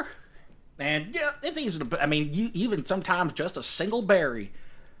here. And yeah, it's easy to. I mean, even sometimes just a single berry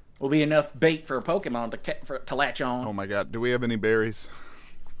will be enough bait for a Pokemon to latch on. Oh my God! Do we have any berries?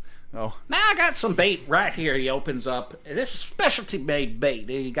 Oh. Now I got some bait right here. He opens up. This is specialty made bait.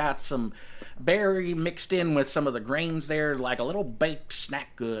 You got some berry mixed in with some of the grains there, like a little baked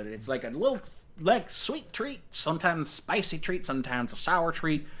snack good. It's like a little sweet treat, sometimes spicy treat, sometimes a sour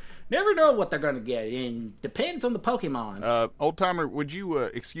treat. Never know what they're going to get, and depends on the Pokemon. Old Timer, would you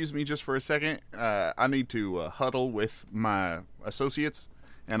excuse me just for a second? I need to huddle with my associates,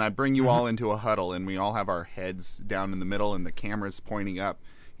 and I bring you all into a huddle, and we all have our heads down in the middle, and the camera's pointing up,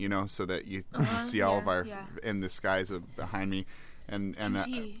 you know, so that you see all of our and the skies behind me, and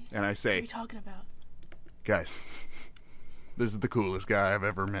I say, what are you talking about? Guys, this is the coolest guy I've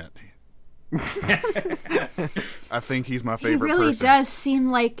ever met. I think he's my favorite person. He really does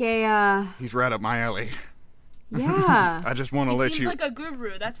seem like a... He's right up my alley. Yeah. I just want to let you... He seems like a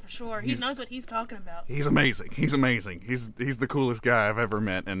guru, that's for sure. He knows what he's talking about. He's amazing. He's amazing. He's the coolest guy I've ever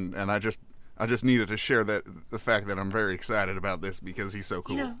met, and I just needed to share the fact that I'm very excited about this because he's so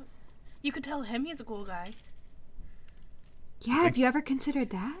cool. You know, you could tell him he's a cool guy. Yeah, have you ever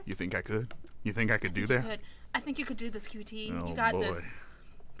considered that? You think I could? You think I could do that? I think you could do this, QT. Oh, you got boy. this.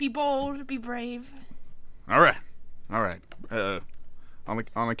 Be bold, be brave. All right. On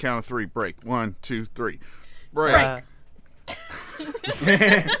the count of 3, break. 1, 2, 3. Break.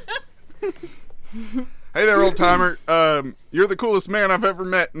 Hey there, Old Timer. You're the coolest man I've ever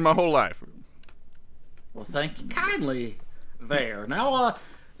met in my whole life. Well, thank you kindly there. Now,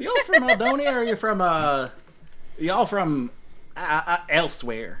 y'all from Aldonia, or are you from, y'all from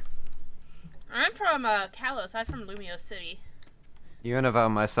elsewhere? I'm from Kalos. I'm from Lumio City. Even about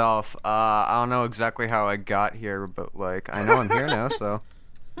myself, I don't know exactly how I got here, but, like, I know I'm here now, so...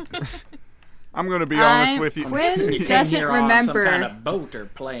 I'm going to be honest with you. Quinn doesn't remember. Some kind of boat or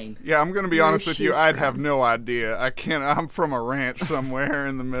plane. Yeah, I'm going to be honest with you. I'd have no idea. I'm from a ranch somewhere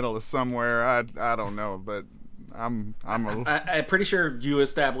in the middle of somewhere. I don't know, but I'm pretty sure you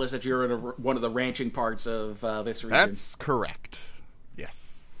established that you're in one of the ranching parts of this region. That's correct.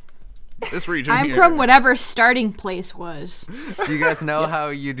 Yes. This region I'm here. from whatever starting place was. Do you guys know how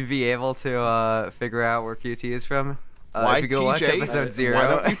you'd be able to figure out where QT is from? Why, if you go watch episode 0. Why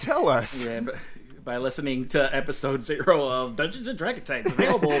don't you tell us? Yeah, by listening to episode 0 of Dungeons and Dragon Types,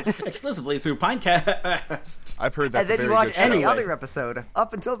 available exclusively through Pinecast. I've heard that's and then a very you watch good show. any other episode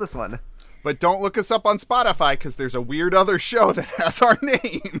up until this one. But don't look us up on Spotify because there's a weird other show that has our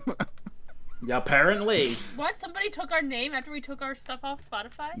name. Yeah, apparently. What? Somebody took our name after we took our stuff off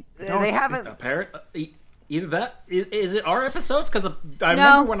Spotify? They haven't. Either that is it our episodes? Because I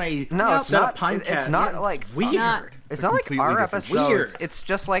remember when I set up Pinecast. It's not like weird. It's not like our episodes. Weird. It's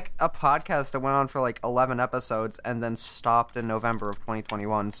just like a podcast that went on for like 11 episodes and then stopped in November of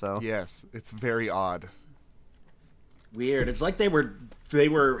 2021. So yes, it's very odd. Weird. It's like they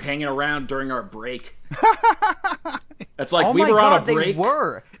were hanging around during our break. It's like we were on a break. They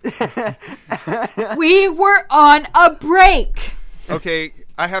were. We were on a break. Okay,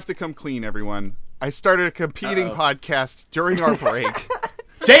 I have to come clean, everyone. I started a competing podcast during our break.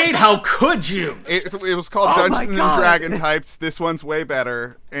 Dane, how could you? It was called Dungeons and Dragon Types. This one's way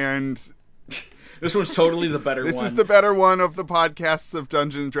better, and this one's totally the better one. This is the better one of the podcasts of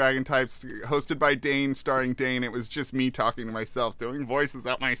Dungeons and Dragon Types, hosted by Dane, starring Dane. It was just me talking to myself, doing voices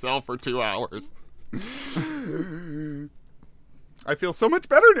at myself for 2 hours. I feel so much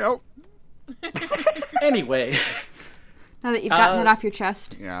better now. Anyway. Now that you've gotten it off your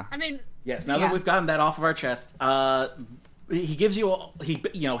chest. Yeah. I mean... Yes, now that we've gotten that off of our chest, he gives you he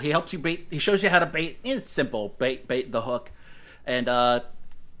helps you bait. He shows you how to bait. It's simple. Bait the hook, and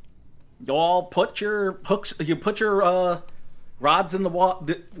you all put your hooks. You put your rods in the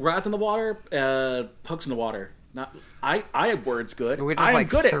water. Hooks in the water. Not I have words good. We just I'm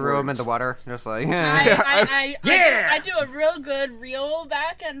good at threw them words. in the water, just like I do a real good reel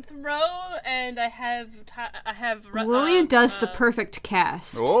back and throw, and I have Lillian does the perfect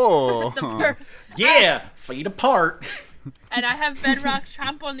cast. Oh, yeah, feet apart. And I have bedrock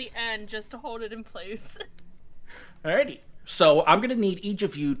chomp on the end just to hold it in place. Alrighty, so I'm gonna need each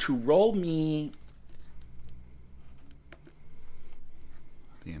of you to roll me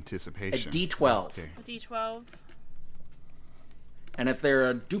the anticipation. a D12. Okay. A D12. And if there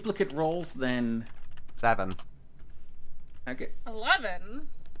are duplicate rolls, then 7. okay. 11.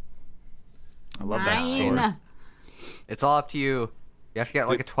 I love that story. 9. It's all up to you. You have to get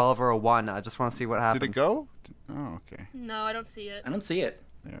like a 12 or a 1. I just want to see what happens. Did it go? Oh, okay. No, I don't see it. I don't see it.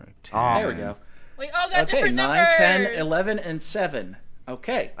 There, There we go. We all got different numbers. 9, 10, 11, and 7.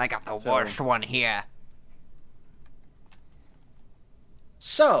 Okay. I got the worst one here.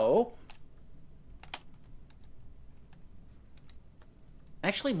 So,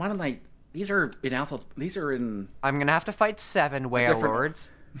 actually, why don't I? These are in alpha. These are in. I'm gonna have to fight 7 Warelords.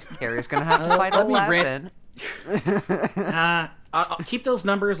 Carrie's gonna have to fight 11. I'll keep those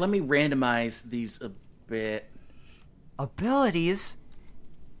numbers. Let me randomize these a bit. Abilities?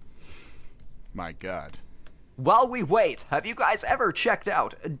 My God. While we wait, have you guys ever checked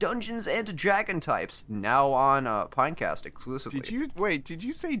out Dungeons and Dragon Types? Now on Pinecast exclusively. Did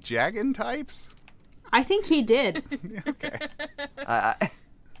you say Dragon Types? I think he did. Okay.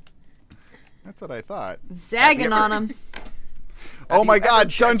 That's what I thought. Zagging on him. Oh my God,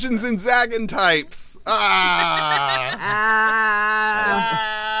 Dungeons and Dragon Types! Wow.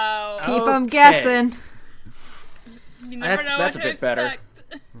 Keep them guessing. You never know That's what a to bit better. expect.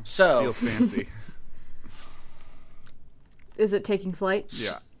 So, Feels fancy. Is it taking flight?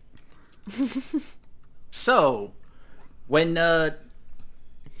 Yeah. So, when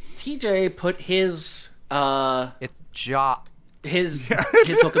TJ put his It's his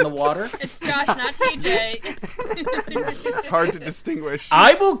hook in the water, It's Josh, not TJ. It's hard to distinguish.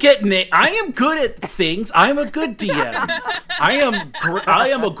 I will get I am good at things. I'm a good DM. I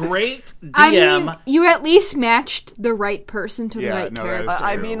am a great DM. I mean, you at least matched the right person to the Yeah, right no, that character. is true.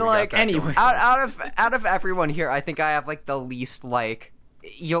 I mean, We like, got that anyway. going. out of everyone here, I think I have like the least like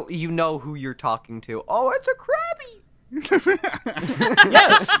you know who you're talking to. Oh, it's a Krabby.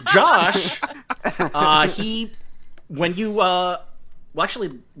 Yes, Josh. When you well,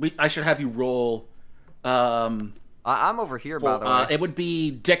 actually, I should have you roll. I'm over here, by the way. It would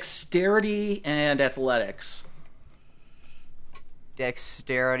be dexterity and athletics.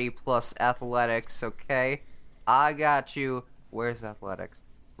 Dexterity plus athletics, okay. I got you. Where's athletics?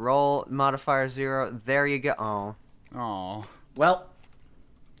 Roll modifier 0. There you go. Oh. Aw. Well,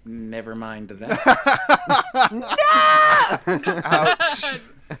 never mind that. Ouch.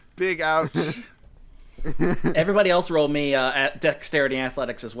 Big ouch. Everybody else roll me at dexterity and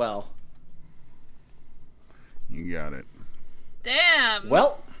athletics as well. You got it. Damn.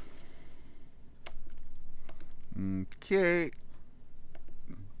 Well, Okay.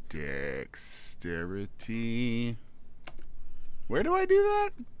 Dexterity. Where do I do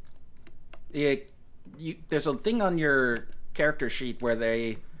that? there's a thing on your character sheet where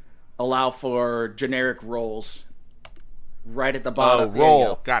they allow for generic rolls. Right at the bottom. Oh,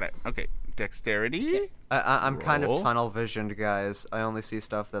 roll. Got it. Okay. Dexterity. I'm kind of Roll. tunnel visioned, guys. I only see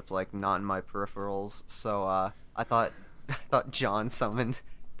stuff that's like not in my peripherals. So I thought John summoned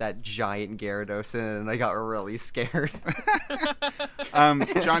that giant Gyarados in, and I got really scared.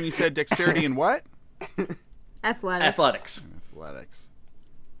 John, you said dexterity and what? Athletics. Athletics. Athletics.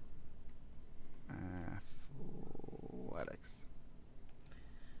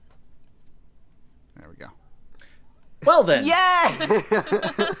 There we go. Well then.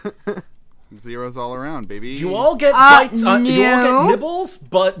 Yeah. Zeros all around, baby. You all get bites on. You all no. get nibbles,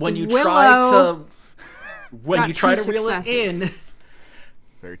 but when you Willow try to got reel 2 it in,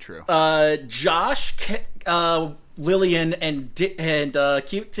 Very true. Josh, Lillian, and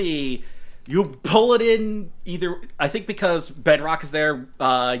QT, you pull it in either. I think because Bedrock is there,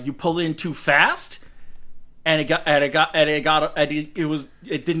 you pull it in too fast, and it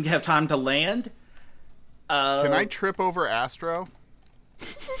didn't have time to land. Can I trip over Astro?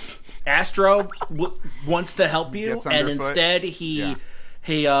 Astro wants to help you, Gets and underfoot. instead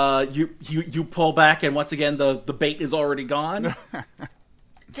you pull back, and once again the bait is already gone.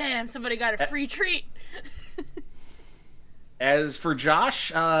 Damn, somebody got a free treat. As for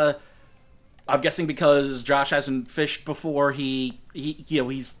Josh, I'm guessing because Josh hasn't fished before, he's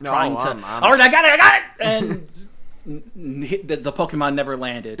trying to. All right, I got it, and the Pokemon never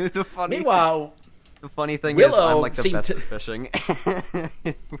landed. Meanwhile, The funny thing Willow is, I'm like the seemed best to- at fishing.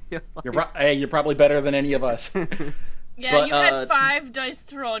 you're probably better than any of us. Yeah, But, you had 5 dice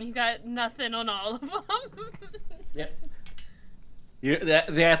to roll, and you got nothing on all of them. Yeah.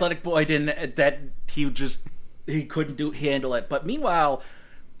 The athletic boy didn't. He couldn't handle it. But meanwhile,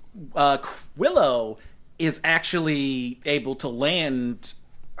 Willow is actually able to land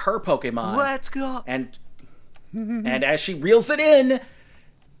her Pokemon. Let's go. And as she reels it in,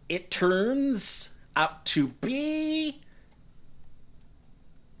 it turns out to be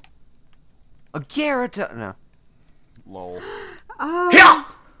A Gyarados. No. Lol. yeah.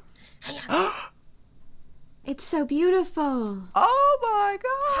 It's so beautiful. Oh my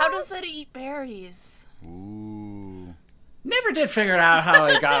god. How does it eat berries? Ooh. Never did figure out how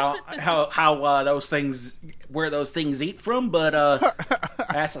it got how those things where those things eat from, but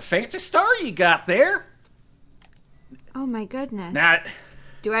That's a fancy star you got there. Oh my goodness. Now,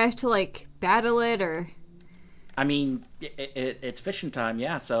 do I have to, like, battle it, or... I mean, it's fishing time,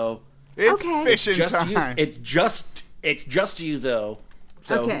 yeah, so... It's Okay. fishing Just time. you. It's just you, though.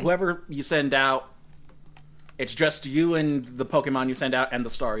 So Okay. whoever you send out, it's just you and the Pokemon you send out and the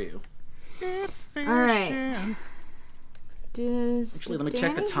Staryu. It's fishing. All right. Actually, let me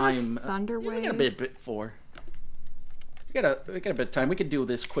check the time. Thunder Yeah, we Wave? got a bit for. We got a bit of time. We could do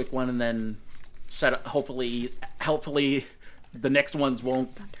this quick one and then set up. Hopefully, the next ones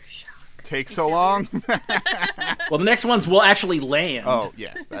won't Take so long? Well, the next ones will actually land. Oh,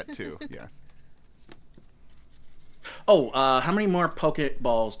 yes, that too. Yes. Oh, how many more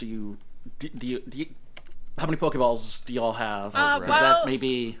Pokeballs do you how many Pokeballs do y'all have? Is well, that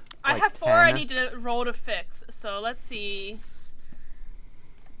maybe I like have 4 10? I need to roll to fix. So let's see.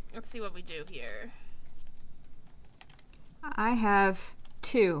 Let's see what we do here. I have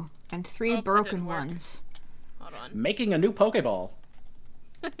 2 and 3 Oops, that broken didn't work. ones. Hold on. making a new Pokeball?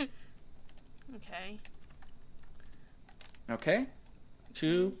 Okay. Okay.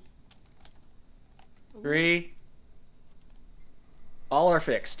 2, 3. All are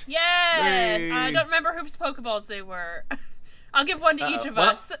fixed. Yay! I Yay. don't remember whose Pokeballs they were. I'll give one to each of well-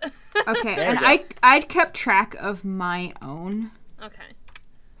 us. Okay, There and we go. I'd kept track of my own, Okay.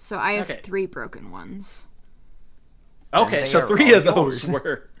 so I have Okay. 3 broken ones. Okay, they so are 3 of all those yours.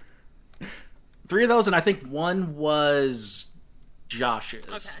 were 3 of those, and I think one was Josh's,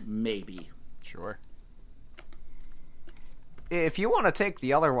 Okay. maybe. Sure. If you want to take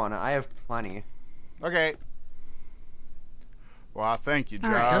the other one, I have plenty. Okay. Well, thank you,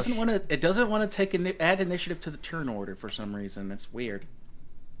 Josh. right. It doesn't want to add initiative to the turn order for some reason. It's weird.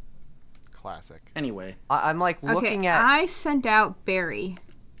 Classic. Anyway, I'm like looking Okay, at. I sent out Barry.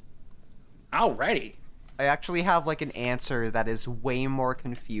 alrighty. I actually have like an answer that is way more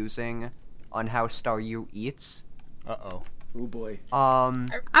confusing on how Staryu eats. Uh-oh. Oh boy.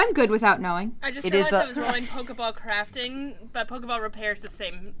 I'm good without knowing. I just It realized is I was rolling Pokeball crafting, but Pokeball repair is the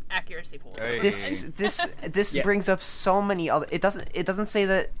same accuracy pool. So Hey. This Yeah. brings up so many other. It doesn't say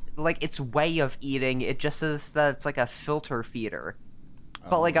that like its way of eating. It just says that it's like a filter feeder.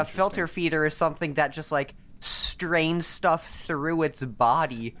 But like a filter feeder is something that just like strains stuff through its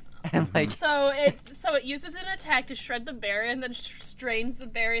body and like So it uses an attack to shred the berry and then strains the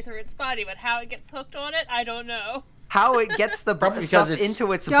berry through its body. But how it gets hooked on it, I don't know. how it gets the Probably stuff because it's-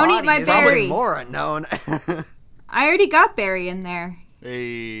 into its Don't body eat my is probably berry. more unknown. I already got Barry in there.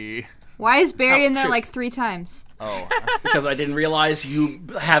 Hey. Why is Barry Oh, in there shoot. like 3 times? Oh, Because I didn't realize you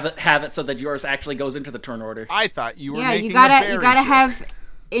have it so that yours actually goes into the turn order. I thought you were Yeah, making you a gotta berry joke. have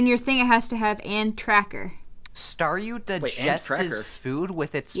in your thing. It has to have and tracker. Staryu and digests his Tracker. food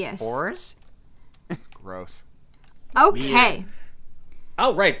with its Yes. spores? Gross. Okay,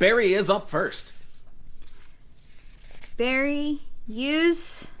 Oh right, Barry is up first. Barry,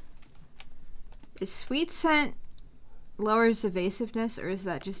 use. Is sweet scent lowers evasiveness, or is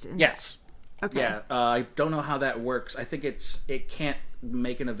that just in Yes. Okay. Yeah. I don't know how that works. I think it can't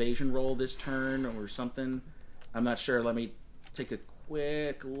make an evasion roll this turn or something. I'm not sure. Let me take a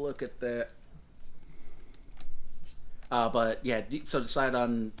quick look at that. But yeah, so decide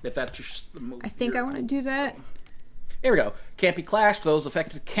on if that's just the move. I think I want to do that. Here we go. Can't be clashed. Those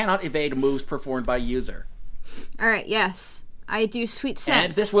affected cannot evade moves performed by user. All right. Yes, I do sweet scent.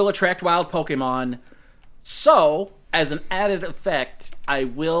 And this will attract wild Pokemon. So, as an added effect, I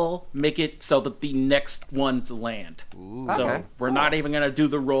will make it so that the next ones land. So Okay. we're not even going to do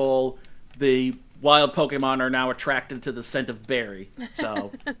the roll. The wild Pokemon are now attracted to the scent of berry.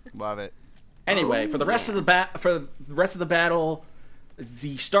 So Love it. anyway, for the rest of the battle,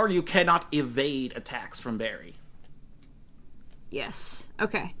 the Staryu cannot evade attacks from berry. Yes.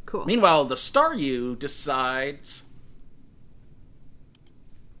 Okay. Cool. Meanwhile, the Staryu decides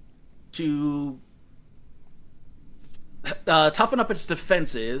to toughen up its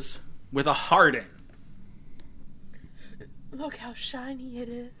defenses with a Harden. Look how shiny it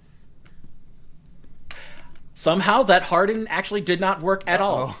is. Somehow, that Harden actually did not work at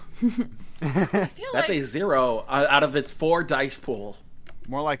all. I feel That's like a 0 out of its 4 dice pool.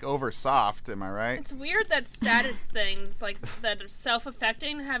 More like over soft, am I right? it's weird that status things like that are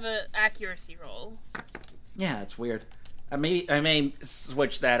self-affecting have a accuracy roll. Yeah, it's weird. I may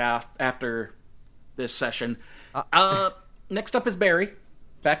switch that out after this session. Next up is Barry.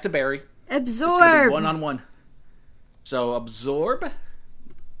 Back to Barry. Absorb. 1-on-1. So absorb.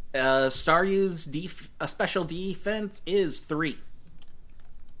 Staryu's special defense is 3.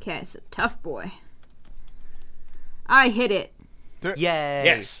 Okay, it's a tough boy. I hit it. Yay!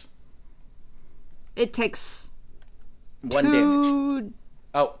 Yes. It takes 1 damage. 2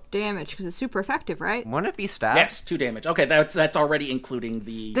 damage because it's super effective, right? Wouldn't it be stab? Yes, 2 damage. Okay, that's already including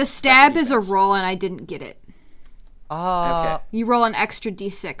the... The stab is a roll, and I didn't get it. Okay. You roll an extra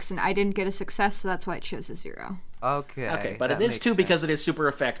d6, and I didn't get a success, so that's why it shows a 0. Okay, but it is 2 because it is super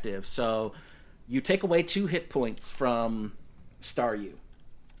effective, so you take away 2 hit points from Staryu.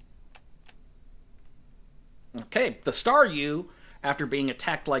 Okay, the Staryu, after being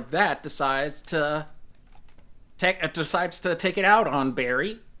attacked like that, decides to take it out on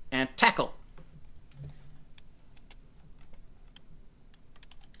Barry and tackle.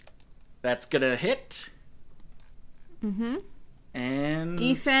 That's gonna hit. Mm-hmm. And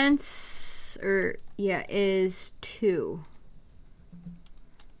defense, is 2.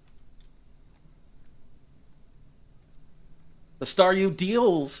 The Staryu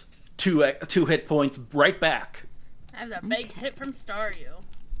deals 2 hit points right back. That was a big hit from Staryu.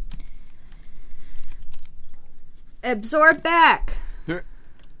 Absorb back.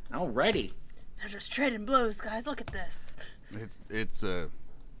 Alrighty. They're just trading blows, guys. Look at this. It's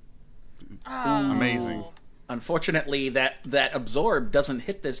amazing. Unfortunately, that absorb doesn't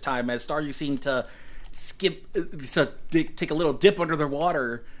hit this time, as Staryu seemed to take a little dip under the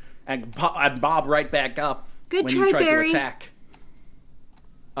water and bob right back up when you tried Barry. to attack.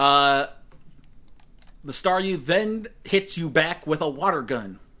 The Staryu then hits you back with a water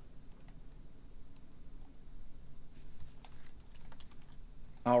gun.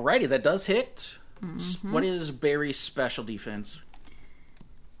 Alrighty, that does hit. Mm-hmm. What is Barry's special defense?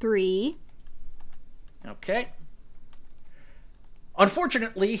 3. Okay.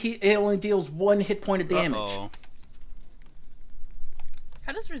 Unfortunately, it only deals 1 hit point of damage. Uh-oh.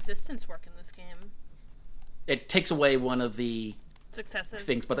 How does resistance work in this game? It takes away one of the successive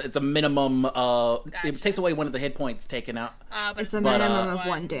things, but it's a minimum. It takes away one of the hit points taken out. But it's a minimum of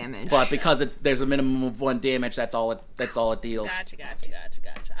 1 damage. But because there's a minimum of 1 damage, that's all it deals. Gotcha.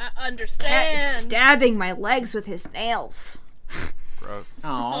 I understand. Cat is stabbing my legs with his nails.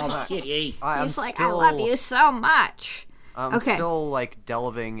 Oh, kitty. He's like, I love you so much. I'm still, like,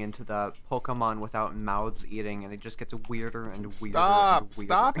 delving into the Pokemon without mouths eating, and it just gets weirder and weirder.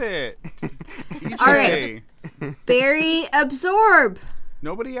 Stop it. TJ. All right. Barry, absorb.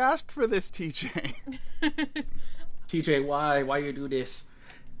 Nobody asked for this, TJ. TJ, why you do this?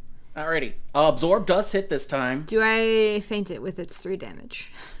 Alrighty. Absorb does hit this time. Do I feint it with its 3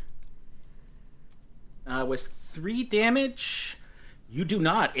 damage? With 3 damage... You do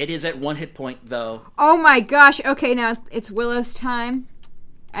not. It is at 1 hit point, though. Oh my gosh. Okay, now it's Willow's time.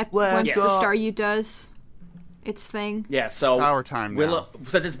 Once the Staryu does its thing. Yeah, so it's our time Willow, now.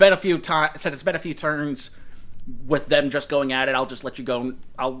 Since it's been a few turns with them just going at it, I'll just let you go.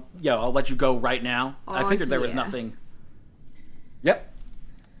 I'll let you go right now. I figured there was nothing. Yep.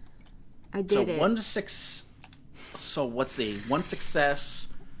 I did it. 1 to 6. So let's see. 1 success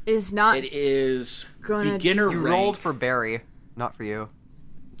is not. It is gonna beginner rank. You rolled for Barry. Not for you.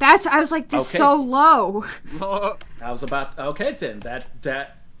 I was like, this is so low. I was about... Okay, then.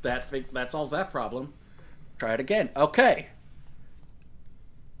 That solves that problem. Try it again. Okay.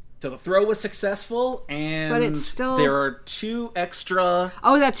 So the throw was successful, and but it's still... there are 2 extra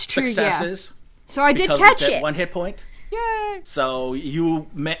that's true, successes. Yeah. So I did catch it's it. At 1 hit point. Yay! So you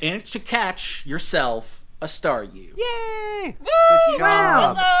managed to catch yourself a Staryu. Yay! Woo! Good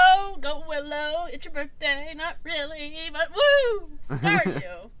job. Willow! Go Willow! It's your birthday. Not really, but woo!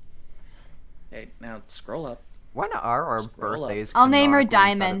 Staryu. Hey, now scroll up. When are our birthdays? I'll name her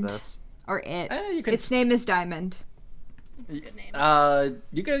Diamond. Or it. Can... Its name is Diamond. That's a good name.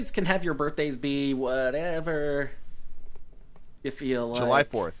 You guys can have your birthdays be whatever you feel like. July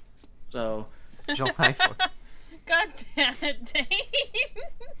 4th. So. July 4th. God damn it, Dave.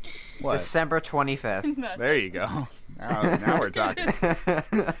 What? December 25th. There you go. Now we're talking.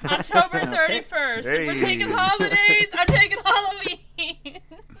 October 31st. Hey. If we're taking holidays, I'm taking Halloween.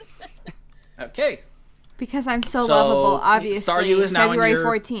 Okay. Because I'm so lovable, obviously. Staryu is now February in your,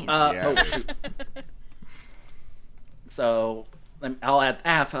 14th. Yeah. Shoot. So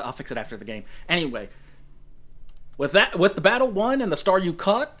I'll fix it after the game. Anyway, with the battle won and the Staryu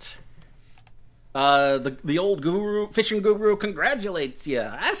caught, the old fishing guru congratulates you.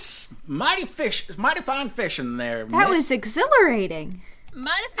 That's mighty fine fishing there. That was exhilarating.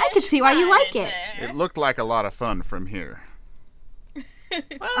 I could see why you like it. It looked like a lot of fun from here.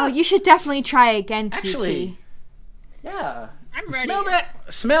 Oh, you should definitely try again, QT. Actually, yeah. I'm ready.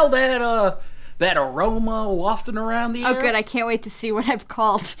 Smell that aroma wafting around the air. Oh, good. I can't wait to see what I've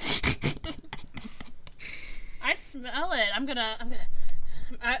called. I smell it. I'm gonna.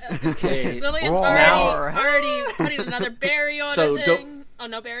 Okay. Lillian's already putting another berry on the thing. Oh,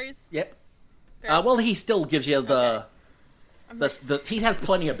 no berries? Yep. Well, he still gives you the... He has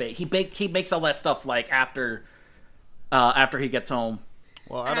plenty of bait. He makes all that stuff like after he gets home.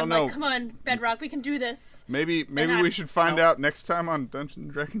 Well, I don't know. Like, come on, Bedrock, we can do this. Maybe we should find out next time on Dungeons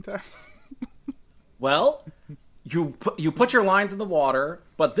and Dragon Times. Well, you put your lines in the water,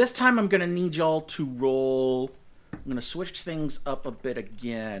 but this time I'm gonna need y'all to roll. I'm gonna switch things up a bit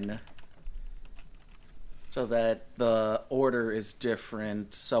again, so that the order is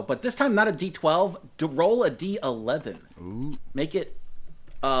different. So, but this time not a D12. Roll a D11. Ooh. Make it.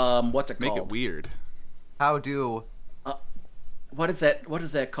 What's it called? Make it weird. How do? What is that? What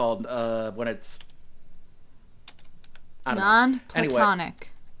is that called? When it's non-platonic.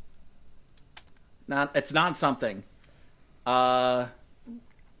 Anyway, it's non-something. Guys.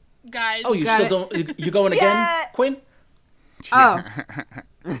 Oh, you still don't? You going again, Quinn? Oh.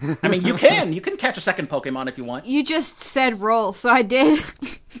 I mean, you can catch a second Pokemon if you want. You just said roll, so I did.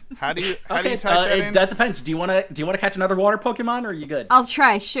 How do you type that in? That depends. Do you want to catch another water Pokemon, or are you good? I'll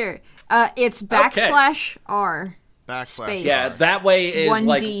try. Sure. It's /R. Space. Yeah, that way is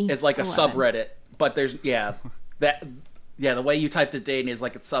 1D like a 11. subreddit. But there's the way you typed it, Dane, is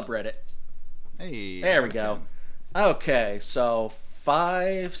like a subreddit. Hey, there we go. Okay, so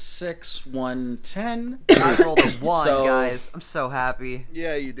 5, 6, 1, 10. I rolled a 1, guys. I'm so happy.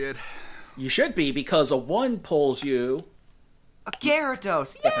 Yeah, you did. You should be, because a 1 pulls you. A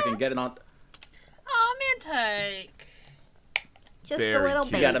Gyarados. If I can get it on. Oh, Mantike. Just Very a little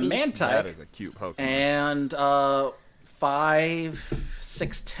cute. baby. You got a Mantike. That is a cute Pokemon. And 5,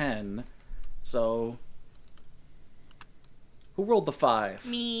 6, 10. So who rolled the 5?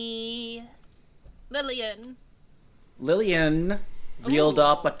 Me. Lillian reeled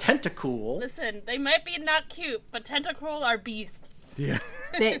up a Tentacool. Listen, they might be not cute, but Tentacool are beasts. Yeah.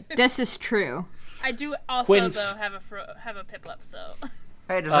 This is true. I do also Quinn's... though have a Piplup, so.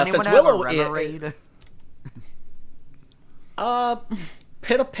 Hey, does anyone have Willow a Remoraid?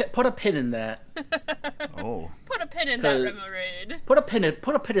 Put a pin in that. Oh. Put a pin in that Remoraid. Put a pin in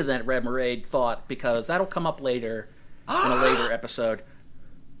that Remoraid thought, because that'll come up later in a later episode.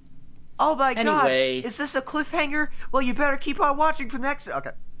 Oh my Anyway. god! Is this a cliffhanger? Well, you better keep on watching for the next. Okay.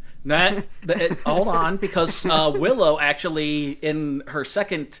 Hold on, because Willow actually, in her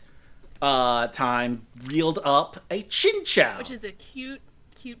second time, reeled up a Chinchou, which is a cute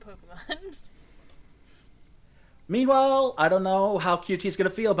Pokemon. Meanwhile, I don't know how QT's going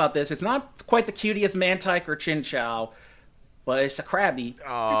to feel about this. It's not quite the cutest Mantike or Chinchou, but it's a Krabby.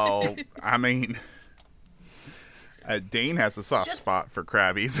 Oh, I mean, Dane has a soft spot for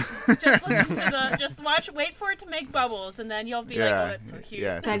Krabbies. Wait for it to make bubbles, and then you'll be like, "Oh, that's so cute."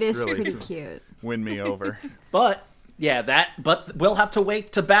 Yeah, that is really pretty cute. Win me over. But we'll have to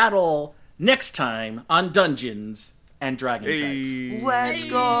wait to battle next time on Dungeons and Dragon Types. Let's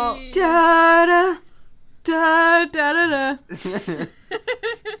go. Da da da da da.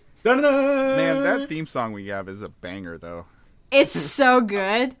 Man, that theme song we have is a banger, though. It's so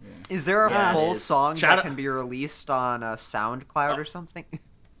good. Is there a full song Shout that out- can be released on SoundCloud or something?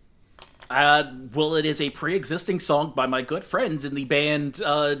 Well, it is a pre-existing song by my good friends in the band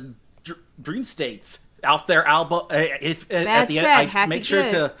Dream States. Out their album, at the end, I make sure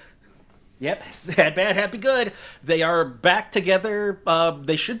to. Yep, Sad Bad Happy Good. They are back together.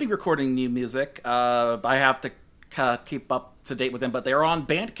 They should be recording new music. I have to keep up to date with them, but they're on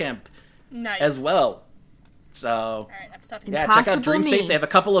Bandcamp as well. So, all right, I'm stopping. Yeah, check out Dream States. They have a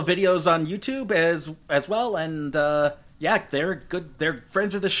couple of videos on YouTube as well, and they're good. They're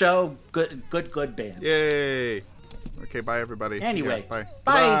friends of the show. Good band. Yay! Okay, bye everybody. Anyway, bye.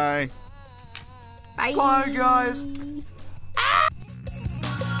 Bye. Bye. Bye, guys.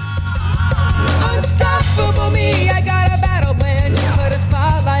 Unstoppable me, I got a battle plan. Just put a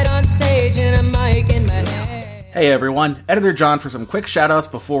spotlight on stage and a mic in my hand. Hey everyone, Editor John for some quick shoutouts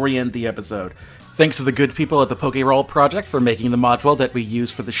before we end the episode. Thanks to the good people at the PokeRoll Project for making the module that we use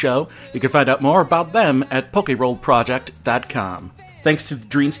for the show. You can find out more about them at PokeRollProject.com. Thanks to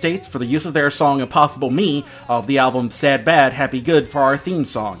Dream States for the use of their song Impossible Me of the album Sad Bad Happy Good for our theme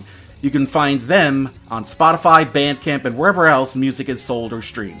song. You can find them on Spotify, Bandcamp, and wherever else music is sold or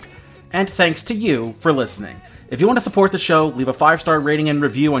streamed. And thanks to you for listening. If you want to support the show, leave a 5-star rating and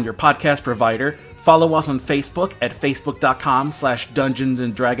review on your podcast provider. Follow us on Facebook at facebook.com/Dungeons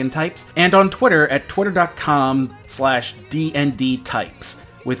and Dragon Types, and on Twitter at twitter.com/DND Types,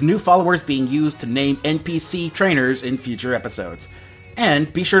 with new followers being used to name NPC trainers in future episodes.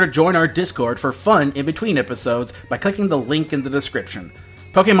 And be sure to join our Discord for fun in between episodes by clicking the link in the description.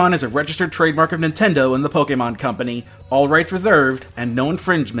 Pokemon is a registered trademark of Nintendo and the Pokemon Company, all rights reserved, and no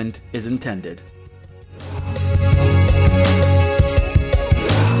infringement is intended.